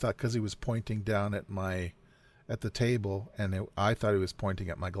I thought, because he was pointing down at the table, and I thought he was pointing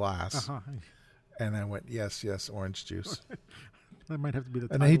at my glass, and I went, yes, orange juice. That might have to be the.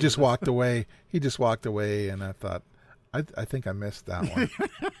 And then he just walked away. He just walked away, and I thought, I think I missed that one.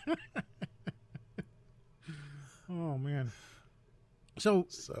 Oh man. So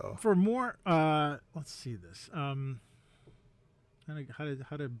for more, let's see this. How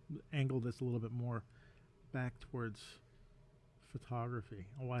to angle this a little bit more back towards photography.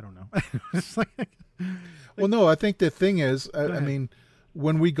 Oh, I don't know. Well, no, I think the thing is, I mean,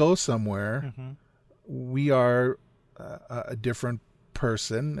 when we go somewhere, we are a different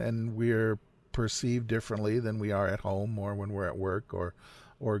person, and we're perceived differently than we are at home or when we're at work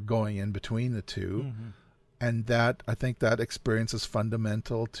or going in between the two. And that, I think that experience is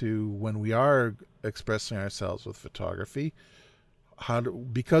fundamental to when we are expressing ourselves with photography.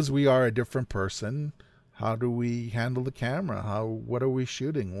 Because we are a different person, how do we handle the camera? What are we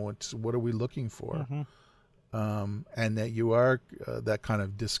shooting? What are we looking for? And that you are that kind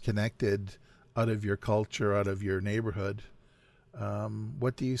of disconnected out of your culture, out of your neighborhood.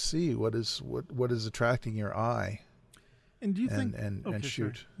 What do you see? What is attracting your eye? And do you think and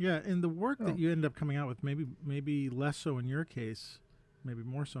shoot? Sorry. Yeah, and the work that you end up coming out with, maybe less so in your case, maybe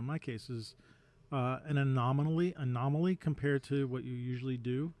more so in my case, is an anomaly compared to what you usually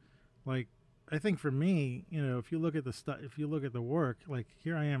do. Like, I think for me, if you look at the stuff, if you look at the work, like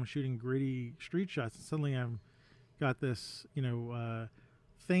here I am shooting gritty street shots, and suddenly I'm got this,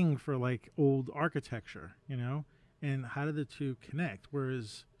 thing for like old architecture, and how do the two connect?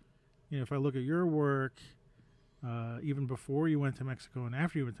 Whereas, if I look at your work, even before you went to Mexico and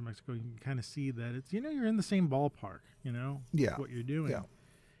after you went to Mexico, you can kind of see that it's, you're in the same ballpark, Yeah. what you're doing. Yeah.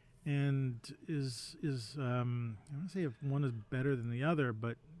 And is I don't want to say if one is better than the other,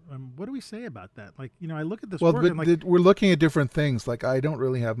 but what do we say about that? Like, I look at this Well, work but and like, we're looking at different things. Like, I don't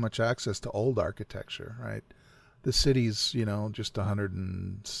really have much access to old architecture, right? The city's, just 100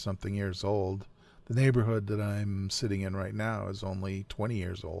 and something years old. The neighborhood that I'm sitting in right now is only 20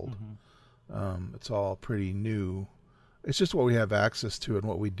 years old. mm-hmm. It's all pretty new. It's just what we have access to and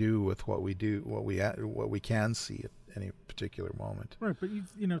what we do with what we can see at any particular moment. Right, but you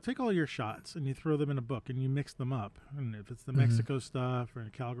take all your shots and you throw them in a book and you mix them up. And if it's the Mexico stuff or the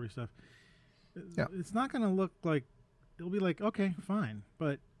Calgary stuff, it's not going to look like, it'll be like, okay, fine.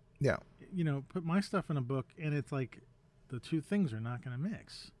 But, put my stuff in a book and it's like the two things are not going to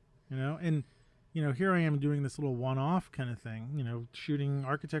mix, And, here I am doing this little one-off kind of thing, shooting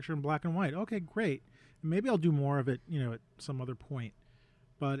architecture in black and white. Okay, great. Maybe I'll do more of it, at some other point.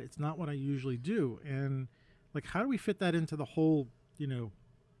 But it's not what I usually do. And like, how do we fit that into the whole, I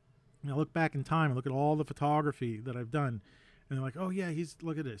look back in time and look at all the photography that I've done. And they're like, oh, yeah,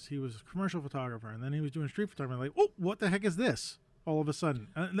 look at this. He was a commercial photographer. And then he was doing street photography. I'm like, oh, what the heck is this? All of a sudden.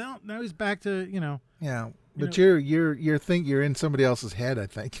 Now he's back to, Yeah, but you're in somebody else's head, I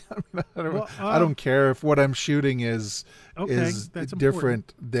think. I don't care if what I'm shooting is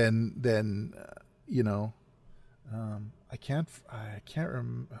different than I can't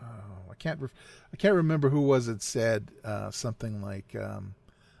remember who was it said something like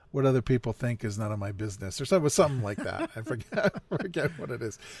what other people think is none of my business, or something like that. I forget what it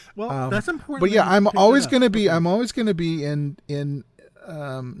is. Well, that's important. But yeah, I'm always going to be in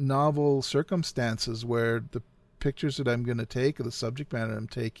novel circumstances where the pictures that I'm going to take or the subject matter I'm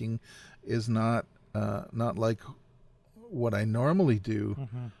taking is not like what I normally do.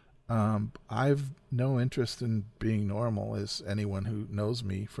 Mm-hmm. I've no interest in being normal, as anyone who knows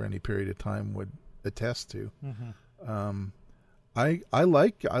me for any period of time would attest to. Mm-hmm. I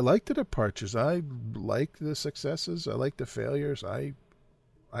like the departures. I like the successes. I like the failures. I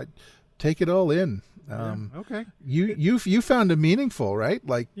take it all in. Okay. You found it meaningful, right?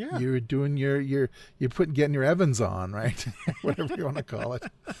 Like Yeah. you're doing you're getting your Evans on, right? Whatever you want to call it.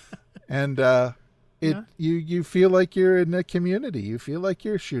 And you feel like you're in a community. You feel like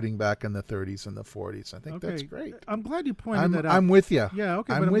you're shooting back in the 30s and the 40s. I think that's great. I'm glad you pointed that out. I'm with you. Yeah,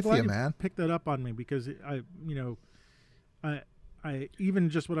 okay. I'm with glad you, man. Pick that up on me because I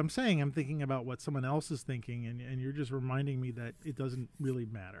even just what I'm saying, I'm thinking about what someone else is thinking, and you're just reminding me that it doesn't really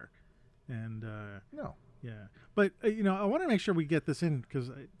matter. And No. yeah, but I want to make sure we get this in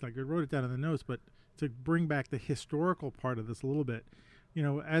because I wrote it down in the notes, but to bring back the historical part of this a little bit.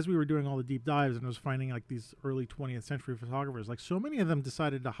 As we were doing all the deep dives and I was finding like these early 20th century photographers, like so many of them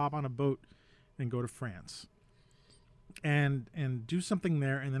decided to hop on a boat and go to France and do something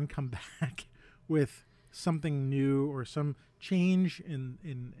there and then come back with something new or some change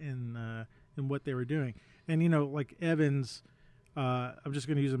in what they were doing. And, like Evans, I'm just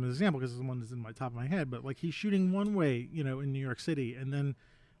going to use him as an example because it's the one that's in my top of my head, but like he's shooting one way, in New York City. And then,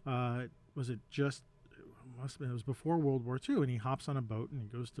 it was before World War II, and he hops on a boat and he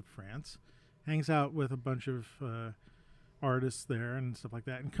goes to France, hangs out with a bunch of artists there and stuff like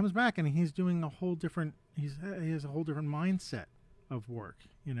that, and comes back and he's doing a whole different. He has a whole different mindset of work,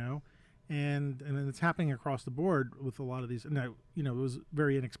 and then it's happening across the board with a lot of these. Now, it was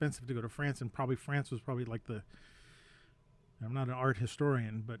very inexpensive to go to France, and probably France was probably like the. I'm not an art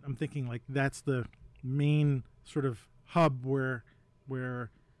historian, but I'm thinking like that's the main sort of hub where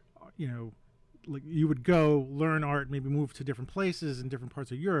like you would go learn art, maybe move to different places in different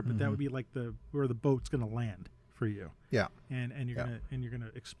parts of Europe, but that would be like where the boat's going to land for you. Yeah. And you're going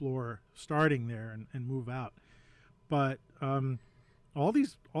to explore starting there and move out. But so many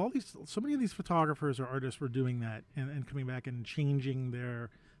of these photographers or artists were doing that and coming back and changing their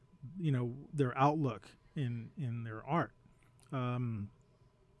outlook in their art.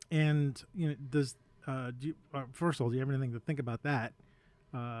 First of all, do you have anything to think about that?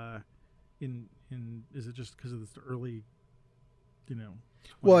 Is it just because of this early,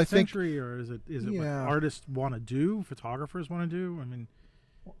 20th century, or is it what artists want to do, photographers want to do? I mean,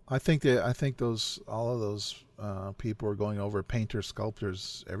 I think all of those people are going over, painters,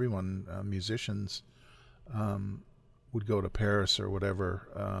 sculptors, everyone, musicians, would go to Paris or whatever,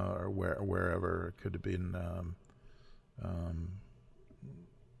 or wherever it could have been,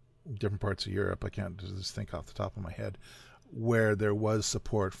 different parts of Europe. I can't just think off the top of my head, where there was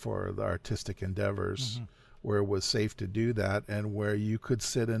support for the artistic endeavors, Mm-hmm. where it was safe to do that, and where you could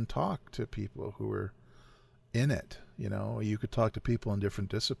sit and talk to people who were in it. You know, you could talk to people in different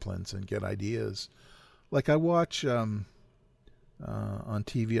disciplines and get ideas. Like I watch on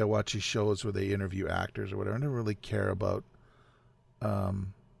TV, I watch these shows where they interview actors or whatever. I don't really care about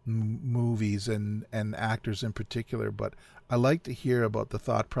movies and actors in particular, but I like to hear about the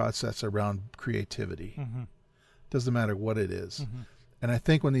thought process around creativity. Mm-hmm. Doesn't matter what it is. Mm-hmm. And I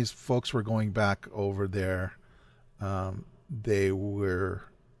think when these folks were going back over there, they were,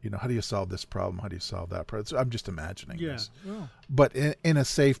 you know, how do you solve this problem? How do you solve that problem? So I'm just imagining this. Well, But in a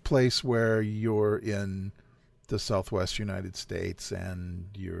safe place where you're in the Southwest United States and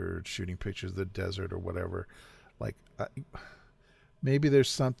you're shooting pictures of the desert or whatever, like maybe there's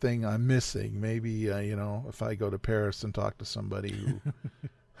something I'm missing. Maybe, you know, if I go to Paris and talk to somebody who,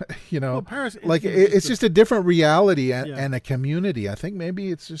 you know, well, Paris, like it's just a different reality and a community. I think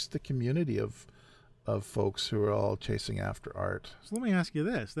maybe it's just the community of folks who are all chasing after art. So let me ask you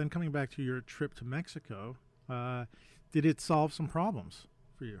this. Then coming back to your trip to Mexico, did it solve some problems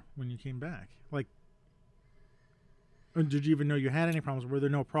for you when you came back? Like, or did you even know you had any problems? Were there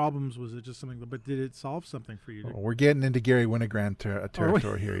no problems? Was it just something? But did it solve something for you? We're getting into Gary Winogrand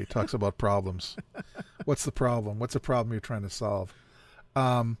territory here. He talks about problems. What's the problem? What's the problem you're trying to solve?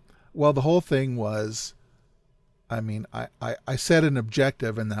 Well, the whole thing was, I mean, I set an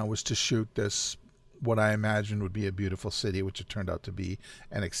objective, and that was to shoot this, what I imagined would be a beautiful city, which it turned out to be,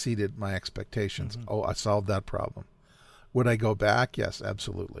 and exceeded my expectations. Mm-hmm. Oh, I solved that problem. Would I go back? Yes,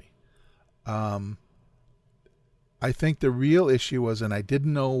 absolutely. I think the real issue was, and I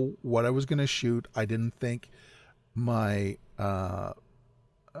didn't know what I was going to shoot. I didn't think my the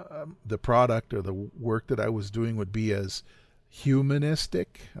product or the work that I was doing would be as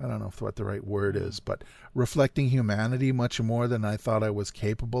humanistic. I don't know what the right word is, but reflecting humanity much more than I thought I was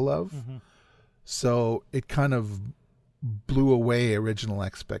capable of. Mm-hmm. So it kind of blew away original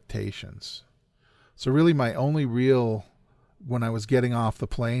expectations. So really my only real, when I was getting off the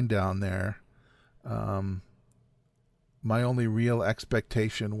plane down there, my only real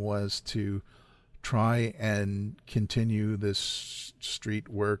expectation was to try and continue this street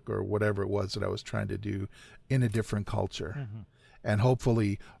work or whatever it was that I was trying to do in a different culture, mm-hmm. and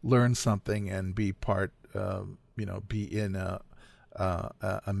hopefully learn something and be part, be in a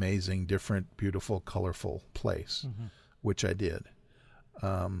amazing, different, beautiful, colorful place, mm-hmm. which I did.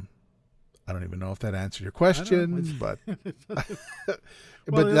 I don't even know if that answered your question, but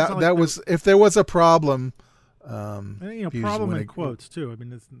that was, if there was a problem. And, problem in quotes too. I mean,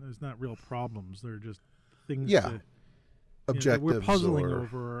 there's not real problems. They're just things. Yeah, objectives. We're puzzling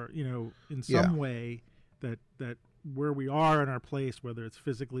over. In some way that where we are in our place, whether it's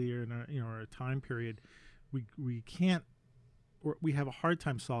physically or in a time period, we can't, or we have a hard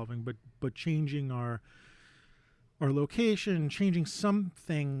time solving. But changing our location, changing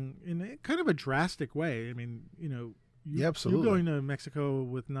something in a kind of a drastic way. I mean, absolutely. You're going to Mexico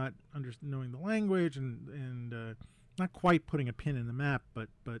with not knowing the language and not quite putting a pin in the map, but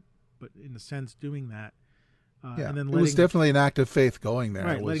in a sense doing that. And then it was definitely an act of faith going there.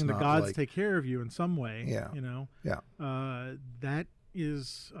 Right, letting the gods take care of you in some way. Yeah. That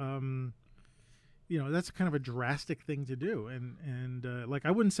is, that's kind of a drastic thing to do. And like,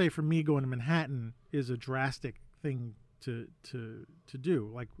 I wouldn't say for me going to Manhattan is a drastic thing to do.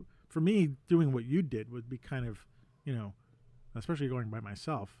 Like, for me, doing what you did would be kind of, especially going by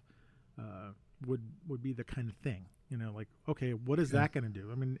myself, would be the kind of thing, like, okay, what is that going to do?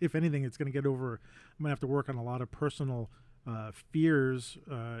 I mean, if anything, it's going to get over, I'm going to have to work on a lot of personal fears,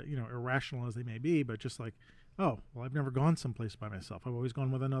 irrational as they may be, but just like, oh, well, I've never gone someplace by myself. I've always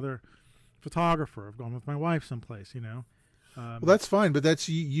gone with another photographer. I've gone with my wife someplace, well, that's fine, but that's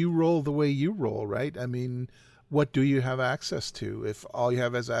you roll the way you roll, right? I mean, what do you have access to? If all you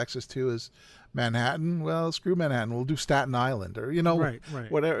have as access to is Manhattan, well, screw Manhattan. We'll do Staten Island, or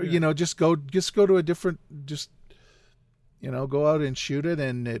right. whatever. Yeah. Just go to a different. Go out and shoot it,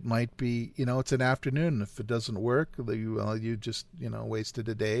 and it might be, it's an afternoon. If it doesn't work, you just wasted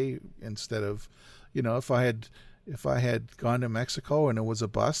a day instead of, if I had gone to Mexico and it was a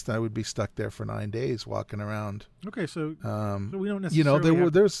bust, I would be stuck there for 9 days walking around. Okay, so we don't necessarily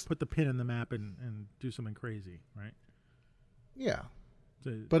there's put the pin in the map and do something crazy, right? Yeah.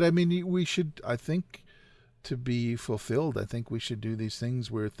 But I mean, we should, I think, to be fulfilled, I think we should do these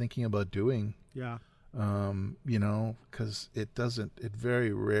things we're thinking about doing. Yeah. Because it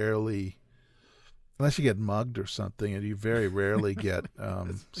very rarely, unless you get mugged or something, and you very rarely get,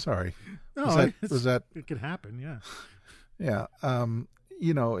 sorry. No, it could happen. Yeah. Yeah.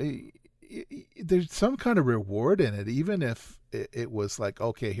 you know, there's some kind of reward in it, even if it was like,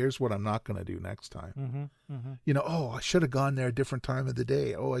 okay, here's what I'm not going to do next time. Mm-hmm, mm-hmm. You know, oh, I should have gone there a different time of the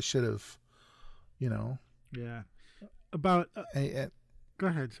day. Oh, I should have, you know. Yeah. About And, go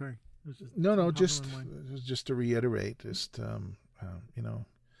ahead. Sorry. Just to reiterate, you know,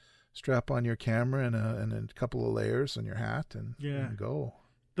 strap on your camera and a couple of layers on your hat and go.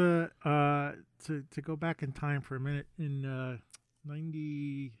 To go back in time for a minute, in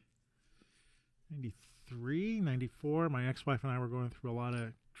 93, 94, my ex-wife and I were going through a lot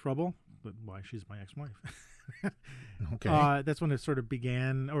of trouble, but why, she's my ex-wife. Okay. That's when it sort of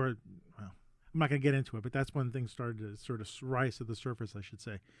began, or, well, I'm not going to get into it, but that's when things started to sort of rise to the surface, I should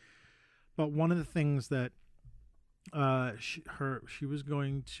say. But one of the things that she was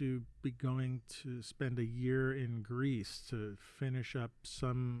going to spend a year in Greece to finish up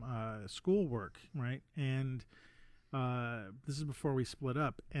some schoolwork, right? And this is before we split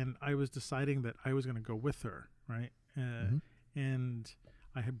up, and I was deciding that I was going to go with her, right? And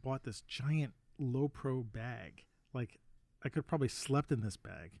I had bought this giant low-pro bag. Like, I could probably slept in this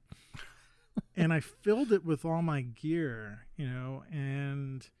bag. And I filled it with all my gear, you know,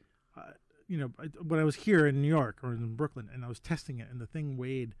 and you know, when I was here in New York or in Brooklyn, and I was testing it, and the thing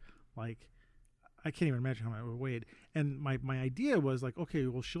weighed like, I can't even imagine how much it weighed. And my idea was like, okay,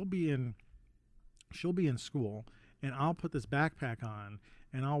 well, she'll be in school, and I'll put this backpack on,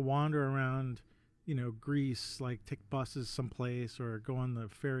 and I'll wander around, you know, Greece, like take buses someplace or go on the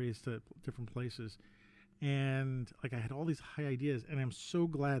ferries to different places. And like, I had all these high ideas, and I'm so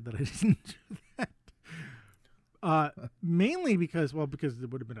glad that I didn't do that. Mainly because there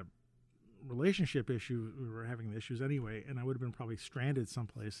would have been a relationship issue. We were having the issues anyway, and I would have been probably stranded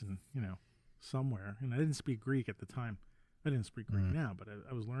someplace and, you know, somewhere. And I didn't speak Greek at the time. I didn't speak Greek now, but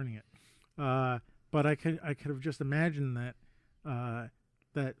I was learning it. But I could have just imagined that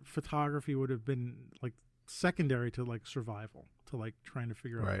that photography would have been like secondary to like survival, to like trying to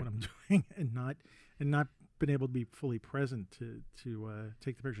figure out what I'm doing, and not been able to be fully present to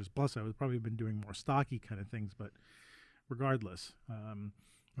take the pictures. Plus, I would probably been doing more stocky kind of things, but regardless.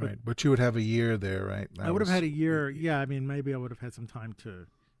 But you would have a year there, right? I would have had a year. Yeah, I mean, maybe I would have had some time to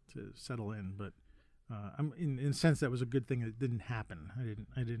settle in, but I'm in a sense that was a good thing that it didn't happen.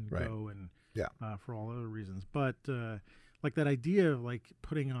 I didn't go, and for all other reasons. But like that idea of like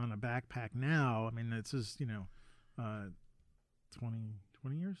putting on a backpack now, I mean, it's just, you know, 20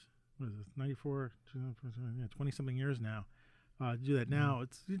 years. What is it? 94, 20 something years now. To do that now,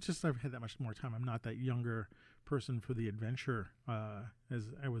 it's just I've had that much more time. I'm not that younger person for the adventure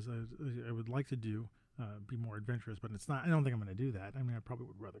as I would like to do, be more adventurous, but it's not. I don't think I'm going to do that. I mean, I probably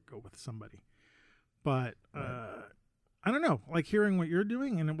would rather go with somebody. But I don't know. Like hearing what you're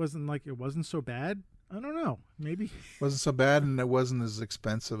doing, and it wasn't so bad. I don't know. Maybe it wasn't so bad, and it wasn't as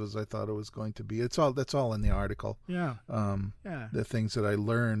expensive as I thought it was going to be. That's all in the article. Yeah. The things that I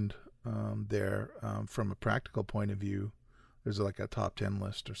learned there from a practical point of view. There's like a top 10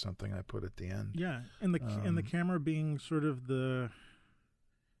 list or something I put at the end. Yeah, and the camera being sort of the,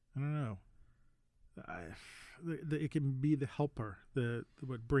 I don't know, it can be the helper,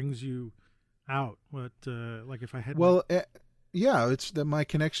 what brings you out. What like if I had it's my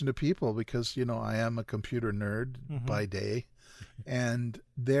connection to people, because you know I am a computer nerd by day, and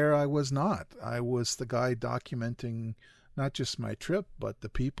there I was not. I was the guy documenting not just my trip but the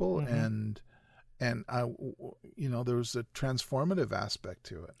people and I, you know, there was a transformative aspect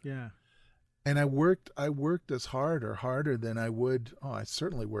to it. Yeah. And I worked as hard or harder than I would. Oh, I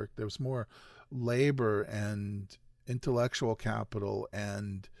certainly worked. There was more labor and intellectual capital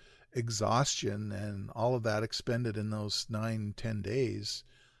and exhaustion and all of that expended in those 9-10 days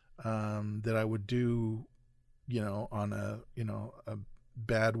that I would do, you know, on a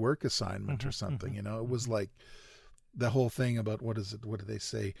bad work assignment or something. You know, it was like the whole thing about what do they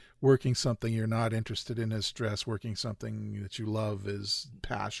say? Working something you're not interested in is stress. Working something that you love is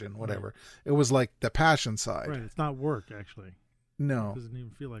passion, whatever. Right. It was like the passion side. Right. It's not work, actually. No. It doesn't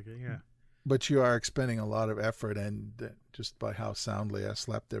even feel like it, yeah. But you are expending a lot of effort, and just by how soundly I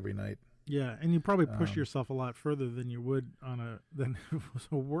slept every night. Yeah, and you probably push yourself a lot further than you would than if it was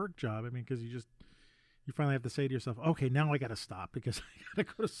a work job. I mean, because you finally have to say to yourself, okay, now I got to stop because I got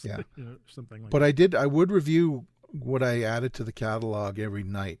to go to sleep, you know, something like but that. I would review what I added to the catalog every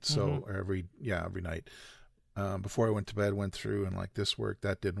night. So every night. Before I went to bed, went through and like, this worked,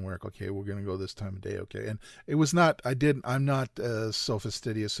 that didn't work. Okay, we're going to go this time of day. Okay. And it was not, I'm not so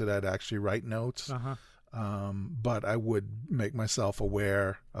fastidious that I'd actually write notes. But I would make myself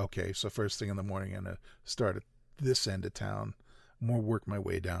aware. Okay. So first thing in the morning, I'm going to start at this end of town, work my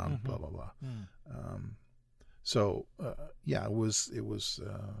way down, blah, blah, blah. So yeah, it was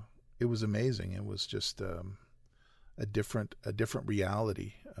amazing. It was just a different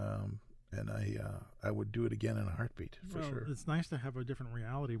reality, and I would do it again in a heartbeat for sure. It's nice to have a different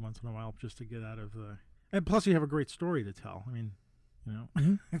reality once in a while, just to get out of the. And plus, you have a great story to tell. I mean, you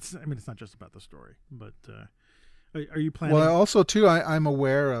know, it's not just about the story, but are you planning? Well, also too, I'm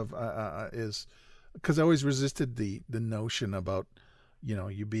aware of is because I always resisted the notion about, you know,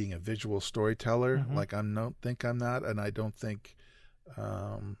 you being a visual storyteller. Like don't think I'm that, and I don't think,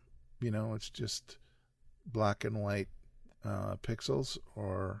 you know, it's just black and white pixels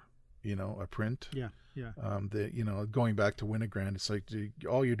or, you know, a print. Yeah. You know, going back to Winogrand, it's like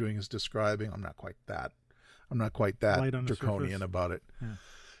all you're doing is describing. I'm not quite that draconian about it. Yeah.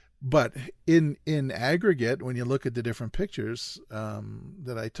 But in aggregate, when you look at the different pictures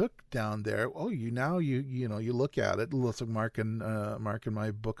that I took down there, you look at it. Look, Mark in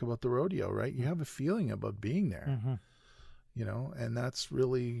my book about the rodeo, right? You have a feeling about being there, you know, and that's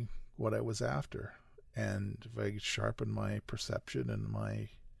really what I was after. And if I sharpen my perception and my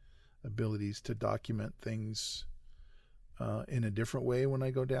abilities to document things in a different way when I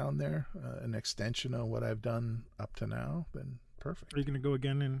go down there, an extension of what I've done up to now, then perfect. Are you going to go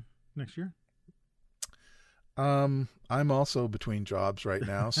again in next year? I'm also between jobs right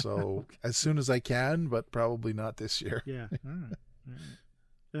now, so okay. As soon as I can, but probably not this year. Yeah. All right.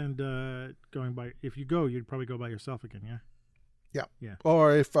 And if you go, you'd probably go by yourself again, yeah? Yeah.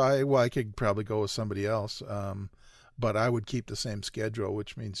 Or if I could probably go with somebody else. But I would keep the same schedule,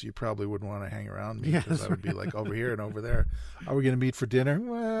 which means you probably wouldn't want to hang around me because I would be like over here and over there. Are we going to meet for dinner?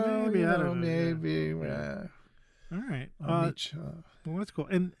 Well, maybe. I don't know. Maybe. Yeah. All right. Well, that's cool.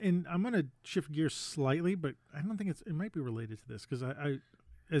 And I'm going to shift gears slightly, but I don't think it might be related to this because I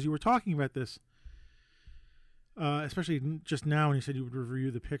as you were talking about this, especially just now when you said you would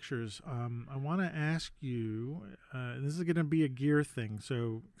review the pictures, I want to ask you, this is going to be a gear thing,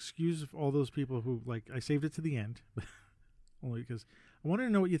 so excuse all those people who, like, I saved it to the end, only because I wanted to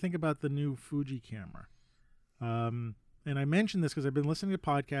know what you think about the new Fuji camera. And I mentioned this because I've been listening to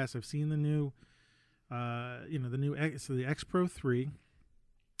podcasts, I've seen the new, the new the X Pro 3,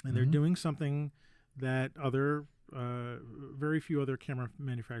 and they're doing something that very few other camera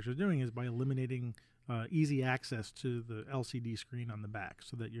manufacturers are doing, is by eliminating easy access to the LCD screen on the back,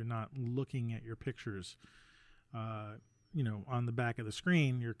 so that you're not looking at your pictures, on the back of the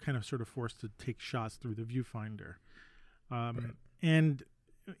screen. You're kind of sort of forced to take shots through the viewfinder. Right. And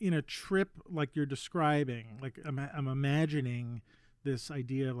in a trip like you're describing, like I'm imagining this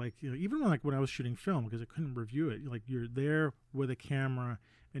idea of, like, you know, even when I was shooting film, because I couldn't review it, like you're there with a camera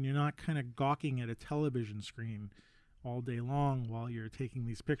and you're not kind of gawking at a television screen all day long while you're taking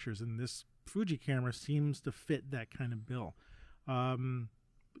these pictures. And this Fuji camera seems to fit that kind of bill. You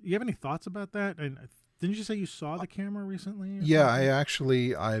have any thoughts about that? And didn't you say you saw the camera recently? Yeah,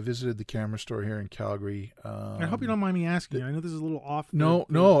 I visited the camera store here in Calgary. I hope you don't mind me asking you. I know this is a little off. No,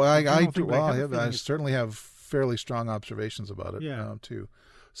 I certainly have fairly strong observations about it too.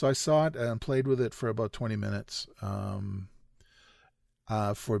 So I saw it and played with it for about 20 minutes.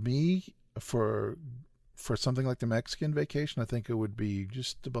 For me, for something like the Mexican vacation, I think it would be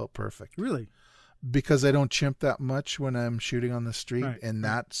just about perfect. Really? Because I don't chimp that much when I'm shooting on the street in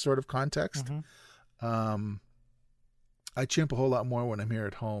that sort of context. I chimp a whole lot more when I'm here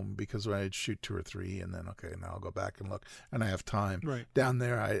at home, because when I shoot 2 or 3 and then, okay, now I'll go back and look, and I have time. Right. Down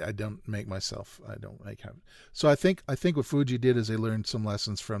there, I don't make myself, So I think what Fuji did is they learned some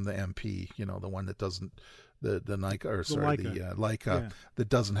lessons from the MP, you know, the one that doesn't, the Leica that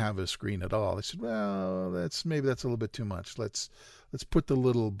doesn't have a screen at all. They said, well, that's a little bit too much. Let's put the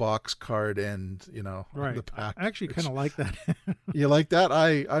little box card end, on the back. I actually kind of like that. You like that?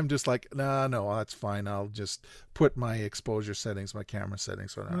 I'm just like, no, that's fine. I'll just put my exposure settings, my camera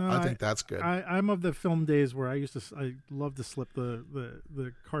settings on. I think that's good. I'm of the film days where I love to slip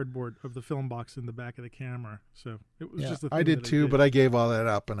the cardboard of the film box in the back of the camera. So it was just a thing I did too, but I gave all that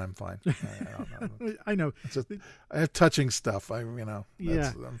up and I'm fine. I know. I have touching stuff.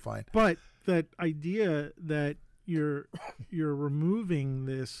 I'm fine. But that idea that you're removing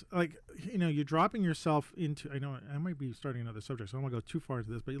this, like, you're dropping yourself into, I know I might be starting another subject, so I don't want to go too far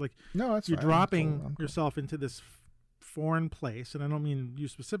into this, but you're dropping yourself into this foreign place, and I don't mean you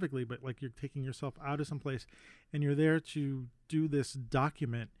specifically, but like you're taking yourself out of some place and you're there to do this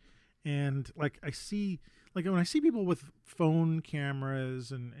document. And like I see, like when I see people with phone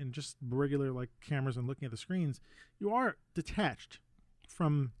cameras and just regular like cameras and looking at the screens, you are detached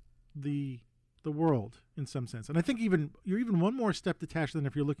from the world in some sense. And I think you're even one more step detached than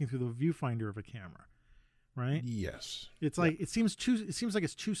if you're looking through the viewfinder of a camera, right? Yes. It's like it seems like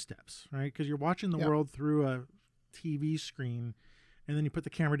it's two steps, right? Because you're watching the world through a TV screen, and then you put the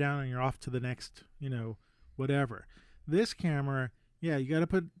camera down and you're off to the next, whatever. This camera,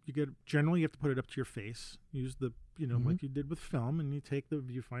 generally you have to put it up to your face. Use the, like you did with film, and you take the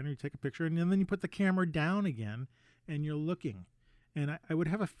viewfinder, you take a picture, and then you put the camera down again, and you're looking. And I would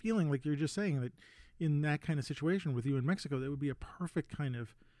have a feeling, like you're just saying, that in that kind of situation with you in Mexico, that would be a perfect kind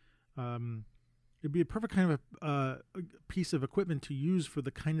of, piece of equipment to use for the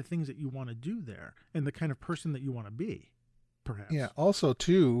kind of things that you want to do there and the kind of person that you want to be, perhaps. Yeah. Also,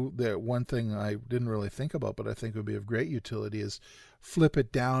 too, that one thing I didn't really think about, but I think would be of great utility is flip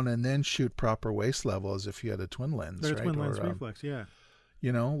it down and then shoot proper waist level as if you had a twin lens, right? Twin lens reflex, yeah.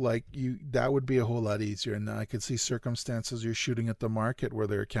 That would be a whole lot easier. And I could see circumstances you're shooting at the market where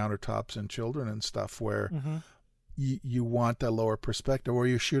there are countertops and children and stuff where you want that lower perspective, or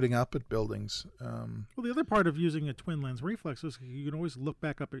you're shooting up at buildings. Well, the other part of using a twin lens reflex is you can always look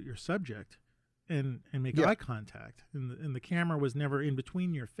back up at your subject and make eye contact. And the camera was never in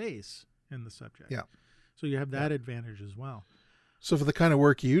between your face and the subject. Yeah. So you have that advantage as well. So for the kind of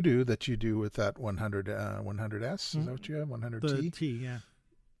work you do with that 100S, is that what you have? 100T? The T, yeah.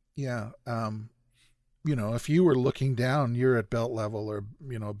 Yeah. If you were looking down, you're at belt level or,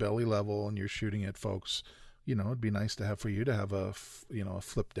 belly level, and you're shooting at folks, it'd be nice to have a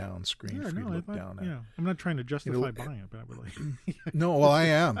flip down screen for you to look down at. Yeah. I'm not trying to justify buying it, but I would like. No, well, I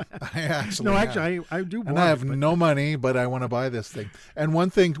am. I actually I do. And I have no money, but I want to buy this thing. And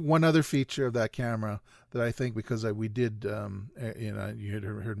one other feature of that camera that I think, because we did, you had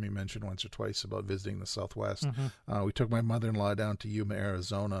heard me mention once or twice about visiting the Southwest. We took my mother-in-law down to Yuma,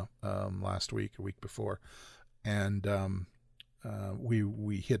 Arizona, a week before, and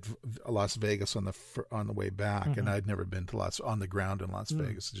we hit Las Vegas on the way back, and I'd never been to on the ground in Las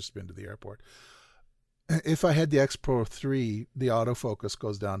Vegas, just been to the airport. If I had the X Pro 3, the autofocus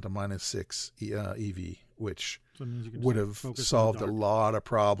goes down to -6 EV, which would have solved a lot of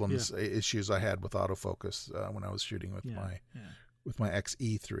problems, issues I had with autofocus when I was shooting with my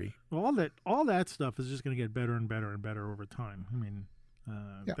XE3. Well, all that stuff is just going to get better and better and better over time. I mean,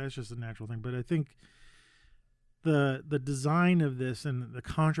 that's just a natural thing. But I think the design of this and the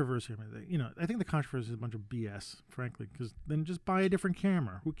controversy, I think the controversy is a bunch of BS, frankly, because then just buy a different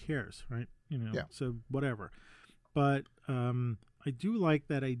camera. Who cares, right? So whatever. But I do like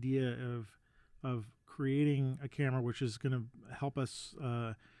that idea of creating a camera which is going to help us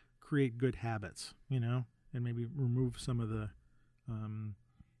create good habits, and maybe remove some of the, I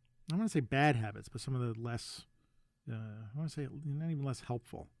don't want to say bad habits, but some of the less, I want to say not even less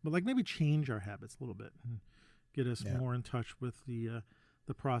helpful, but like maybe change our habits a little bit and get us more in touch with the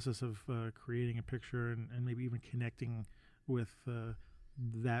process of creating a picture and maybe even connecting with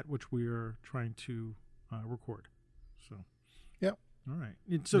that which we are trying to record. So, yeah. All right.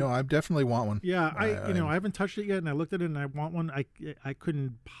 So, I definitely want one. Yeah, I haven't touched it yet, and I looked at it, and I want one. I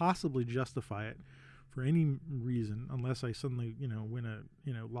couldn't possibly justify it for any reason unless I suddenly win a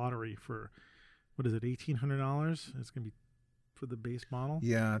lottery for, what is it, $1,800? It's going to be for the base model.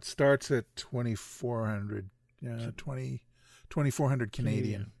 Yeah, it starts at $2,400. Yeah, 2,400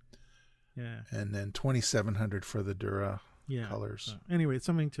 Canadian. Yeah, and then 2,700 for the Dura colors. So anyway, it's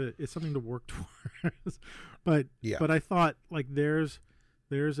something to work towards. but I thought, like, there's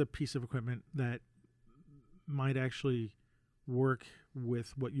a piece of equipment that might actually work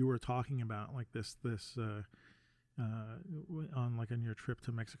with what you were talking about, like this on your trip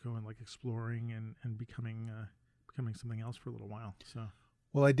to Mexico and like exploring and becoming something else for a little while. So.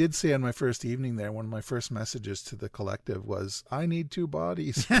 Well, I did say on my first evening there, one of my first messages to the collective was, I need two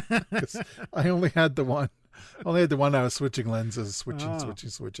bodies. Because I only had the one. I was switching lenses,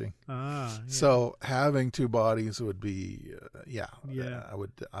 switching. So having two bodies would be,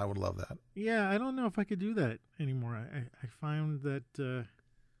 I would love that. Yeah, I don't know if I could do that anymore. I found that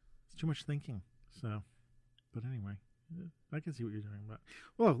it's too much thinking. So, but anyway, I can see what you're doing. But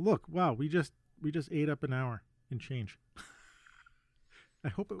well, look, wow, we just ate up an hour and change. I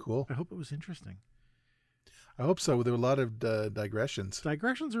hope it was interesting. I hope so. There were a lot of digressions.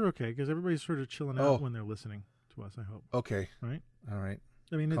 Digressions are okay because everybody's sort of chilling out when they're listening to us, I hope. Okay. Right? All right.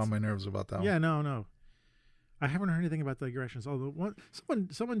 I mean, calm my nerves about that one. Yeah, no. I haven't heard anything about digressions. Although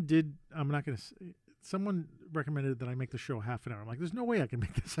someone did, I'm not going to say, someone recommended that I make the show half an hour. I'm like, there's no way I can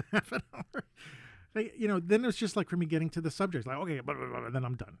make this a half an hour. Then it's just like for me getting to the subject, like, okay, blah, blah, blah, then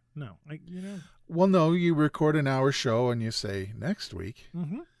I'm done. No, Well, no, you record an hour show and you say next week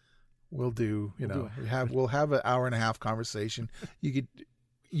we'll do, we'll have an hour and a half conversation.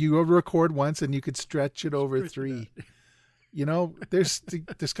 You record once and you could stretch it over 3. There's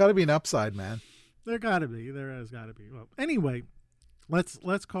got to be an upside, man. There gotta be. There has gotta be. Well, anyway,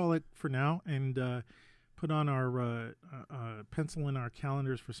 let's call it for now and put on our pencil in our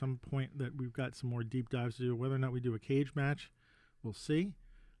calendars for some point that we've got some more deep dives to do. Whether or not we do a cage match, we'll see.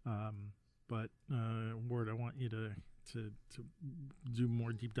 But Ward, I want you to do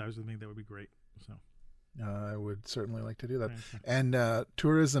more deep dives with me. That would be great. So. I would certainly like to do that. Okay. And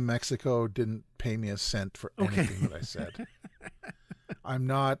Tourism Mexico didn't pay me a cent for anything that I said. I'm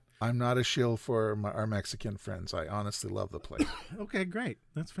not a shill for our Mexican friends. I honestly love the place. Okay, great.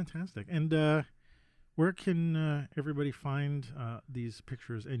 That's fantastic. And where can everybody find these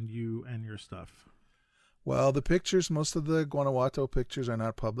pictures and you and your stuff? Well, the pictures, most of the Guanajuato pictures are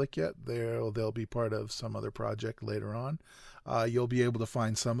not public yet. They'll be part of some other project later on. You'll be able to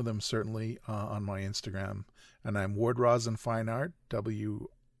find some of them certainly on my Instagram. And I'm Ward Rosin Fine Art, WARDROSIN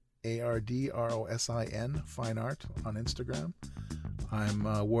Fine Art on Instagram.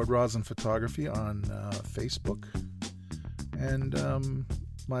 I'm Ward Rosin Photography on Facebook. And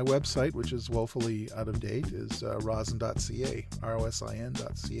my website, which is woefully out of date, is rosin.ca,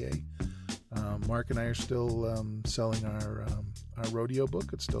 ROSIN.ca. Mark and I are still selling our rodeo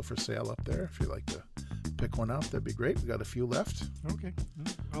book. It's still for sale up there. If you'd like to pick one up, that'd be great. We got a few left. Okay.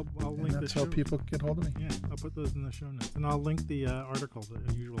 I'll link that's how people get hold of me. Yeah, I'll put those in the show notes. And I'll link the article, the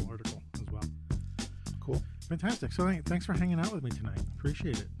unusual article as well. Cool. Fantastic. So thanks for hanging out with me tonight.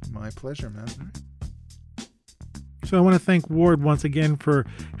 Appreciate it. My pleasure, man. All right. So I want to thank Ward once again for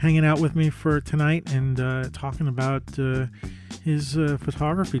hanging out with me for tonight and talking about his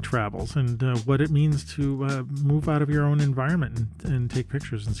photography travels and what it means to move out of your own environment and take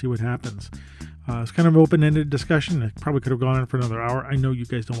pictures and see what happens. It's kind of an open-ended discussion. It probably could have gone on for another hour. I know you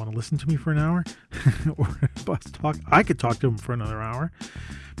guys don't want to listen to me for an hour or us talk. I could talk to him for another hour.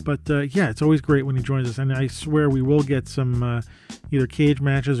 But yeah, it's always great when he joins us. And I swear we will get some either cage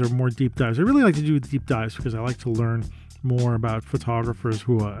matches or more deep dives. I really like to do deep dives because I like to learn more about photographers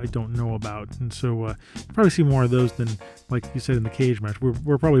who I don't know about. And so you probably see more of those than, like you said, in the cage match.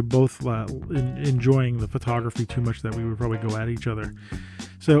 We're probably both enjoying the photography too much that we would probably go at each other.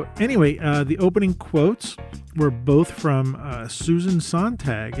 So anyway, the opening quotes were both from Susan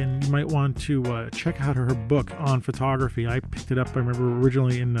Sontag, and you might want to check out her book on photography. I picked it up, I remember,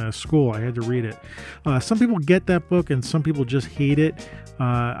 originally in school. I had to read it. Some people get that book, and some people just hate it.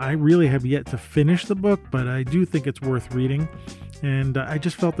 I really have yet to finish the book, but I do think it's worth reading. And I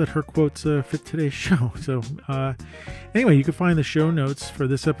just felt that her quotes fit today's show. So anyway, you can find the show notes for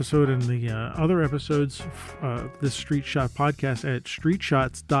this episode and the other episodes of this Street Shot podcast at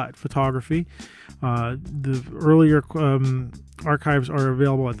streetshots.photography. The earlier archives are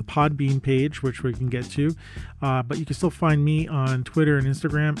available at the Podbean page, which we can get to. But you can still find me on Twitter and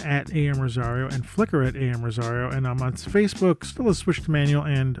Instagram at AM Rosario and Flickr at AM Rosario. And I'm on Facebook, still as Switched Manual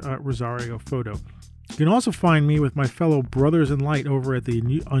and Rosario Photo. You can also find me with my fellow brothers in light over at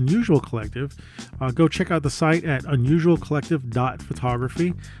the Unusual Collective. Go check out the site at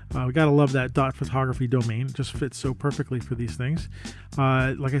unusualcollective.photography. We gotta love that .photography domain. It just fits so perfectly for these things.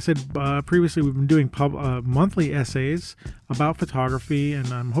 Like I said previously, we've been doing monthly essays about photography,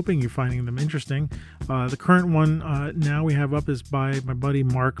 and I'm hoping you're finding them interesting. The current one now we have up is by my buddy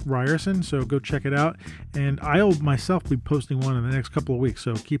Mark Ryerson, so go check it out. And I'll myself be posting one in the next couple of weeks,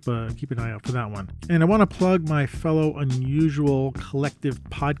 so keep an eye out for that one. And I want to plug my fellow Unusual Collective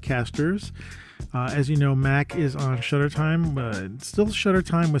podcasters. As you know, Mac is on Shuttertime. Still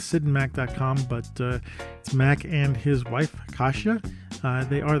Shuttertime with SidandMac.com, but it's Mac and his wife, Kasia.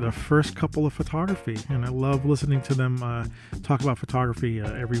 They are the first couple of photography, and I love listening to them talk about photography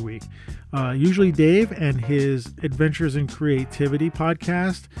every week. Usually Dave and his Adventures in Creativity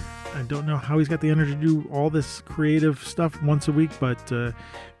podcast. I don't know how he's got the energy to do all this creative stuff once a week, but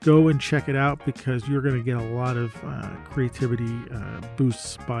go and check it out because you're going to get a lot of creativity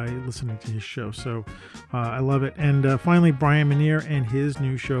boosts by listening to his show. So I love it. And finally, Brian Minear and his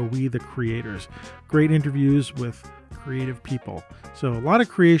new show, We the Creators. Great interviews with creative people. So a lot of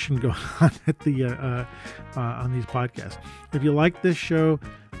creation going on at the on these podcasts. If you like this show,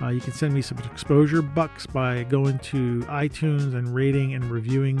 you can send me some exposure bucks by going to iTunes and rating and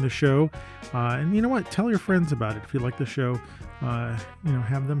reviewing the show. And you know what? Tell your friends about it if you like the show.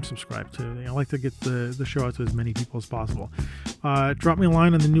 Have them subscribe to it. I like to get the show out to as many people as possible. Drop me a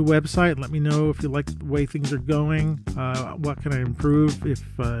line on the new website. Let me know if you like the way things are going. What can I improve? If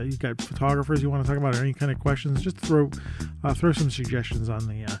you've got photographers you want to talk about or any kind of questions, just throw some suggestions on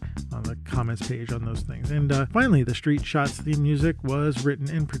on the comments page on those things. And finally, the Street Shots theme music was written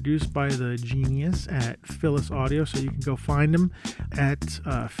and produced by the genius at Phyllis Audio, so you can go find them at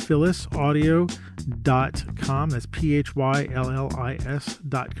phyllisaudio.com. That's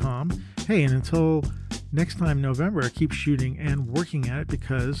PHYLLIS.com. Hey, and until next time, November, keep shooting and working at it,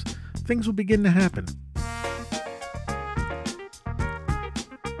 because things will begin to happen.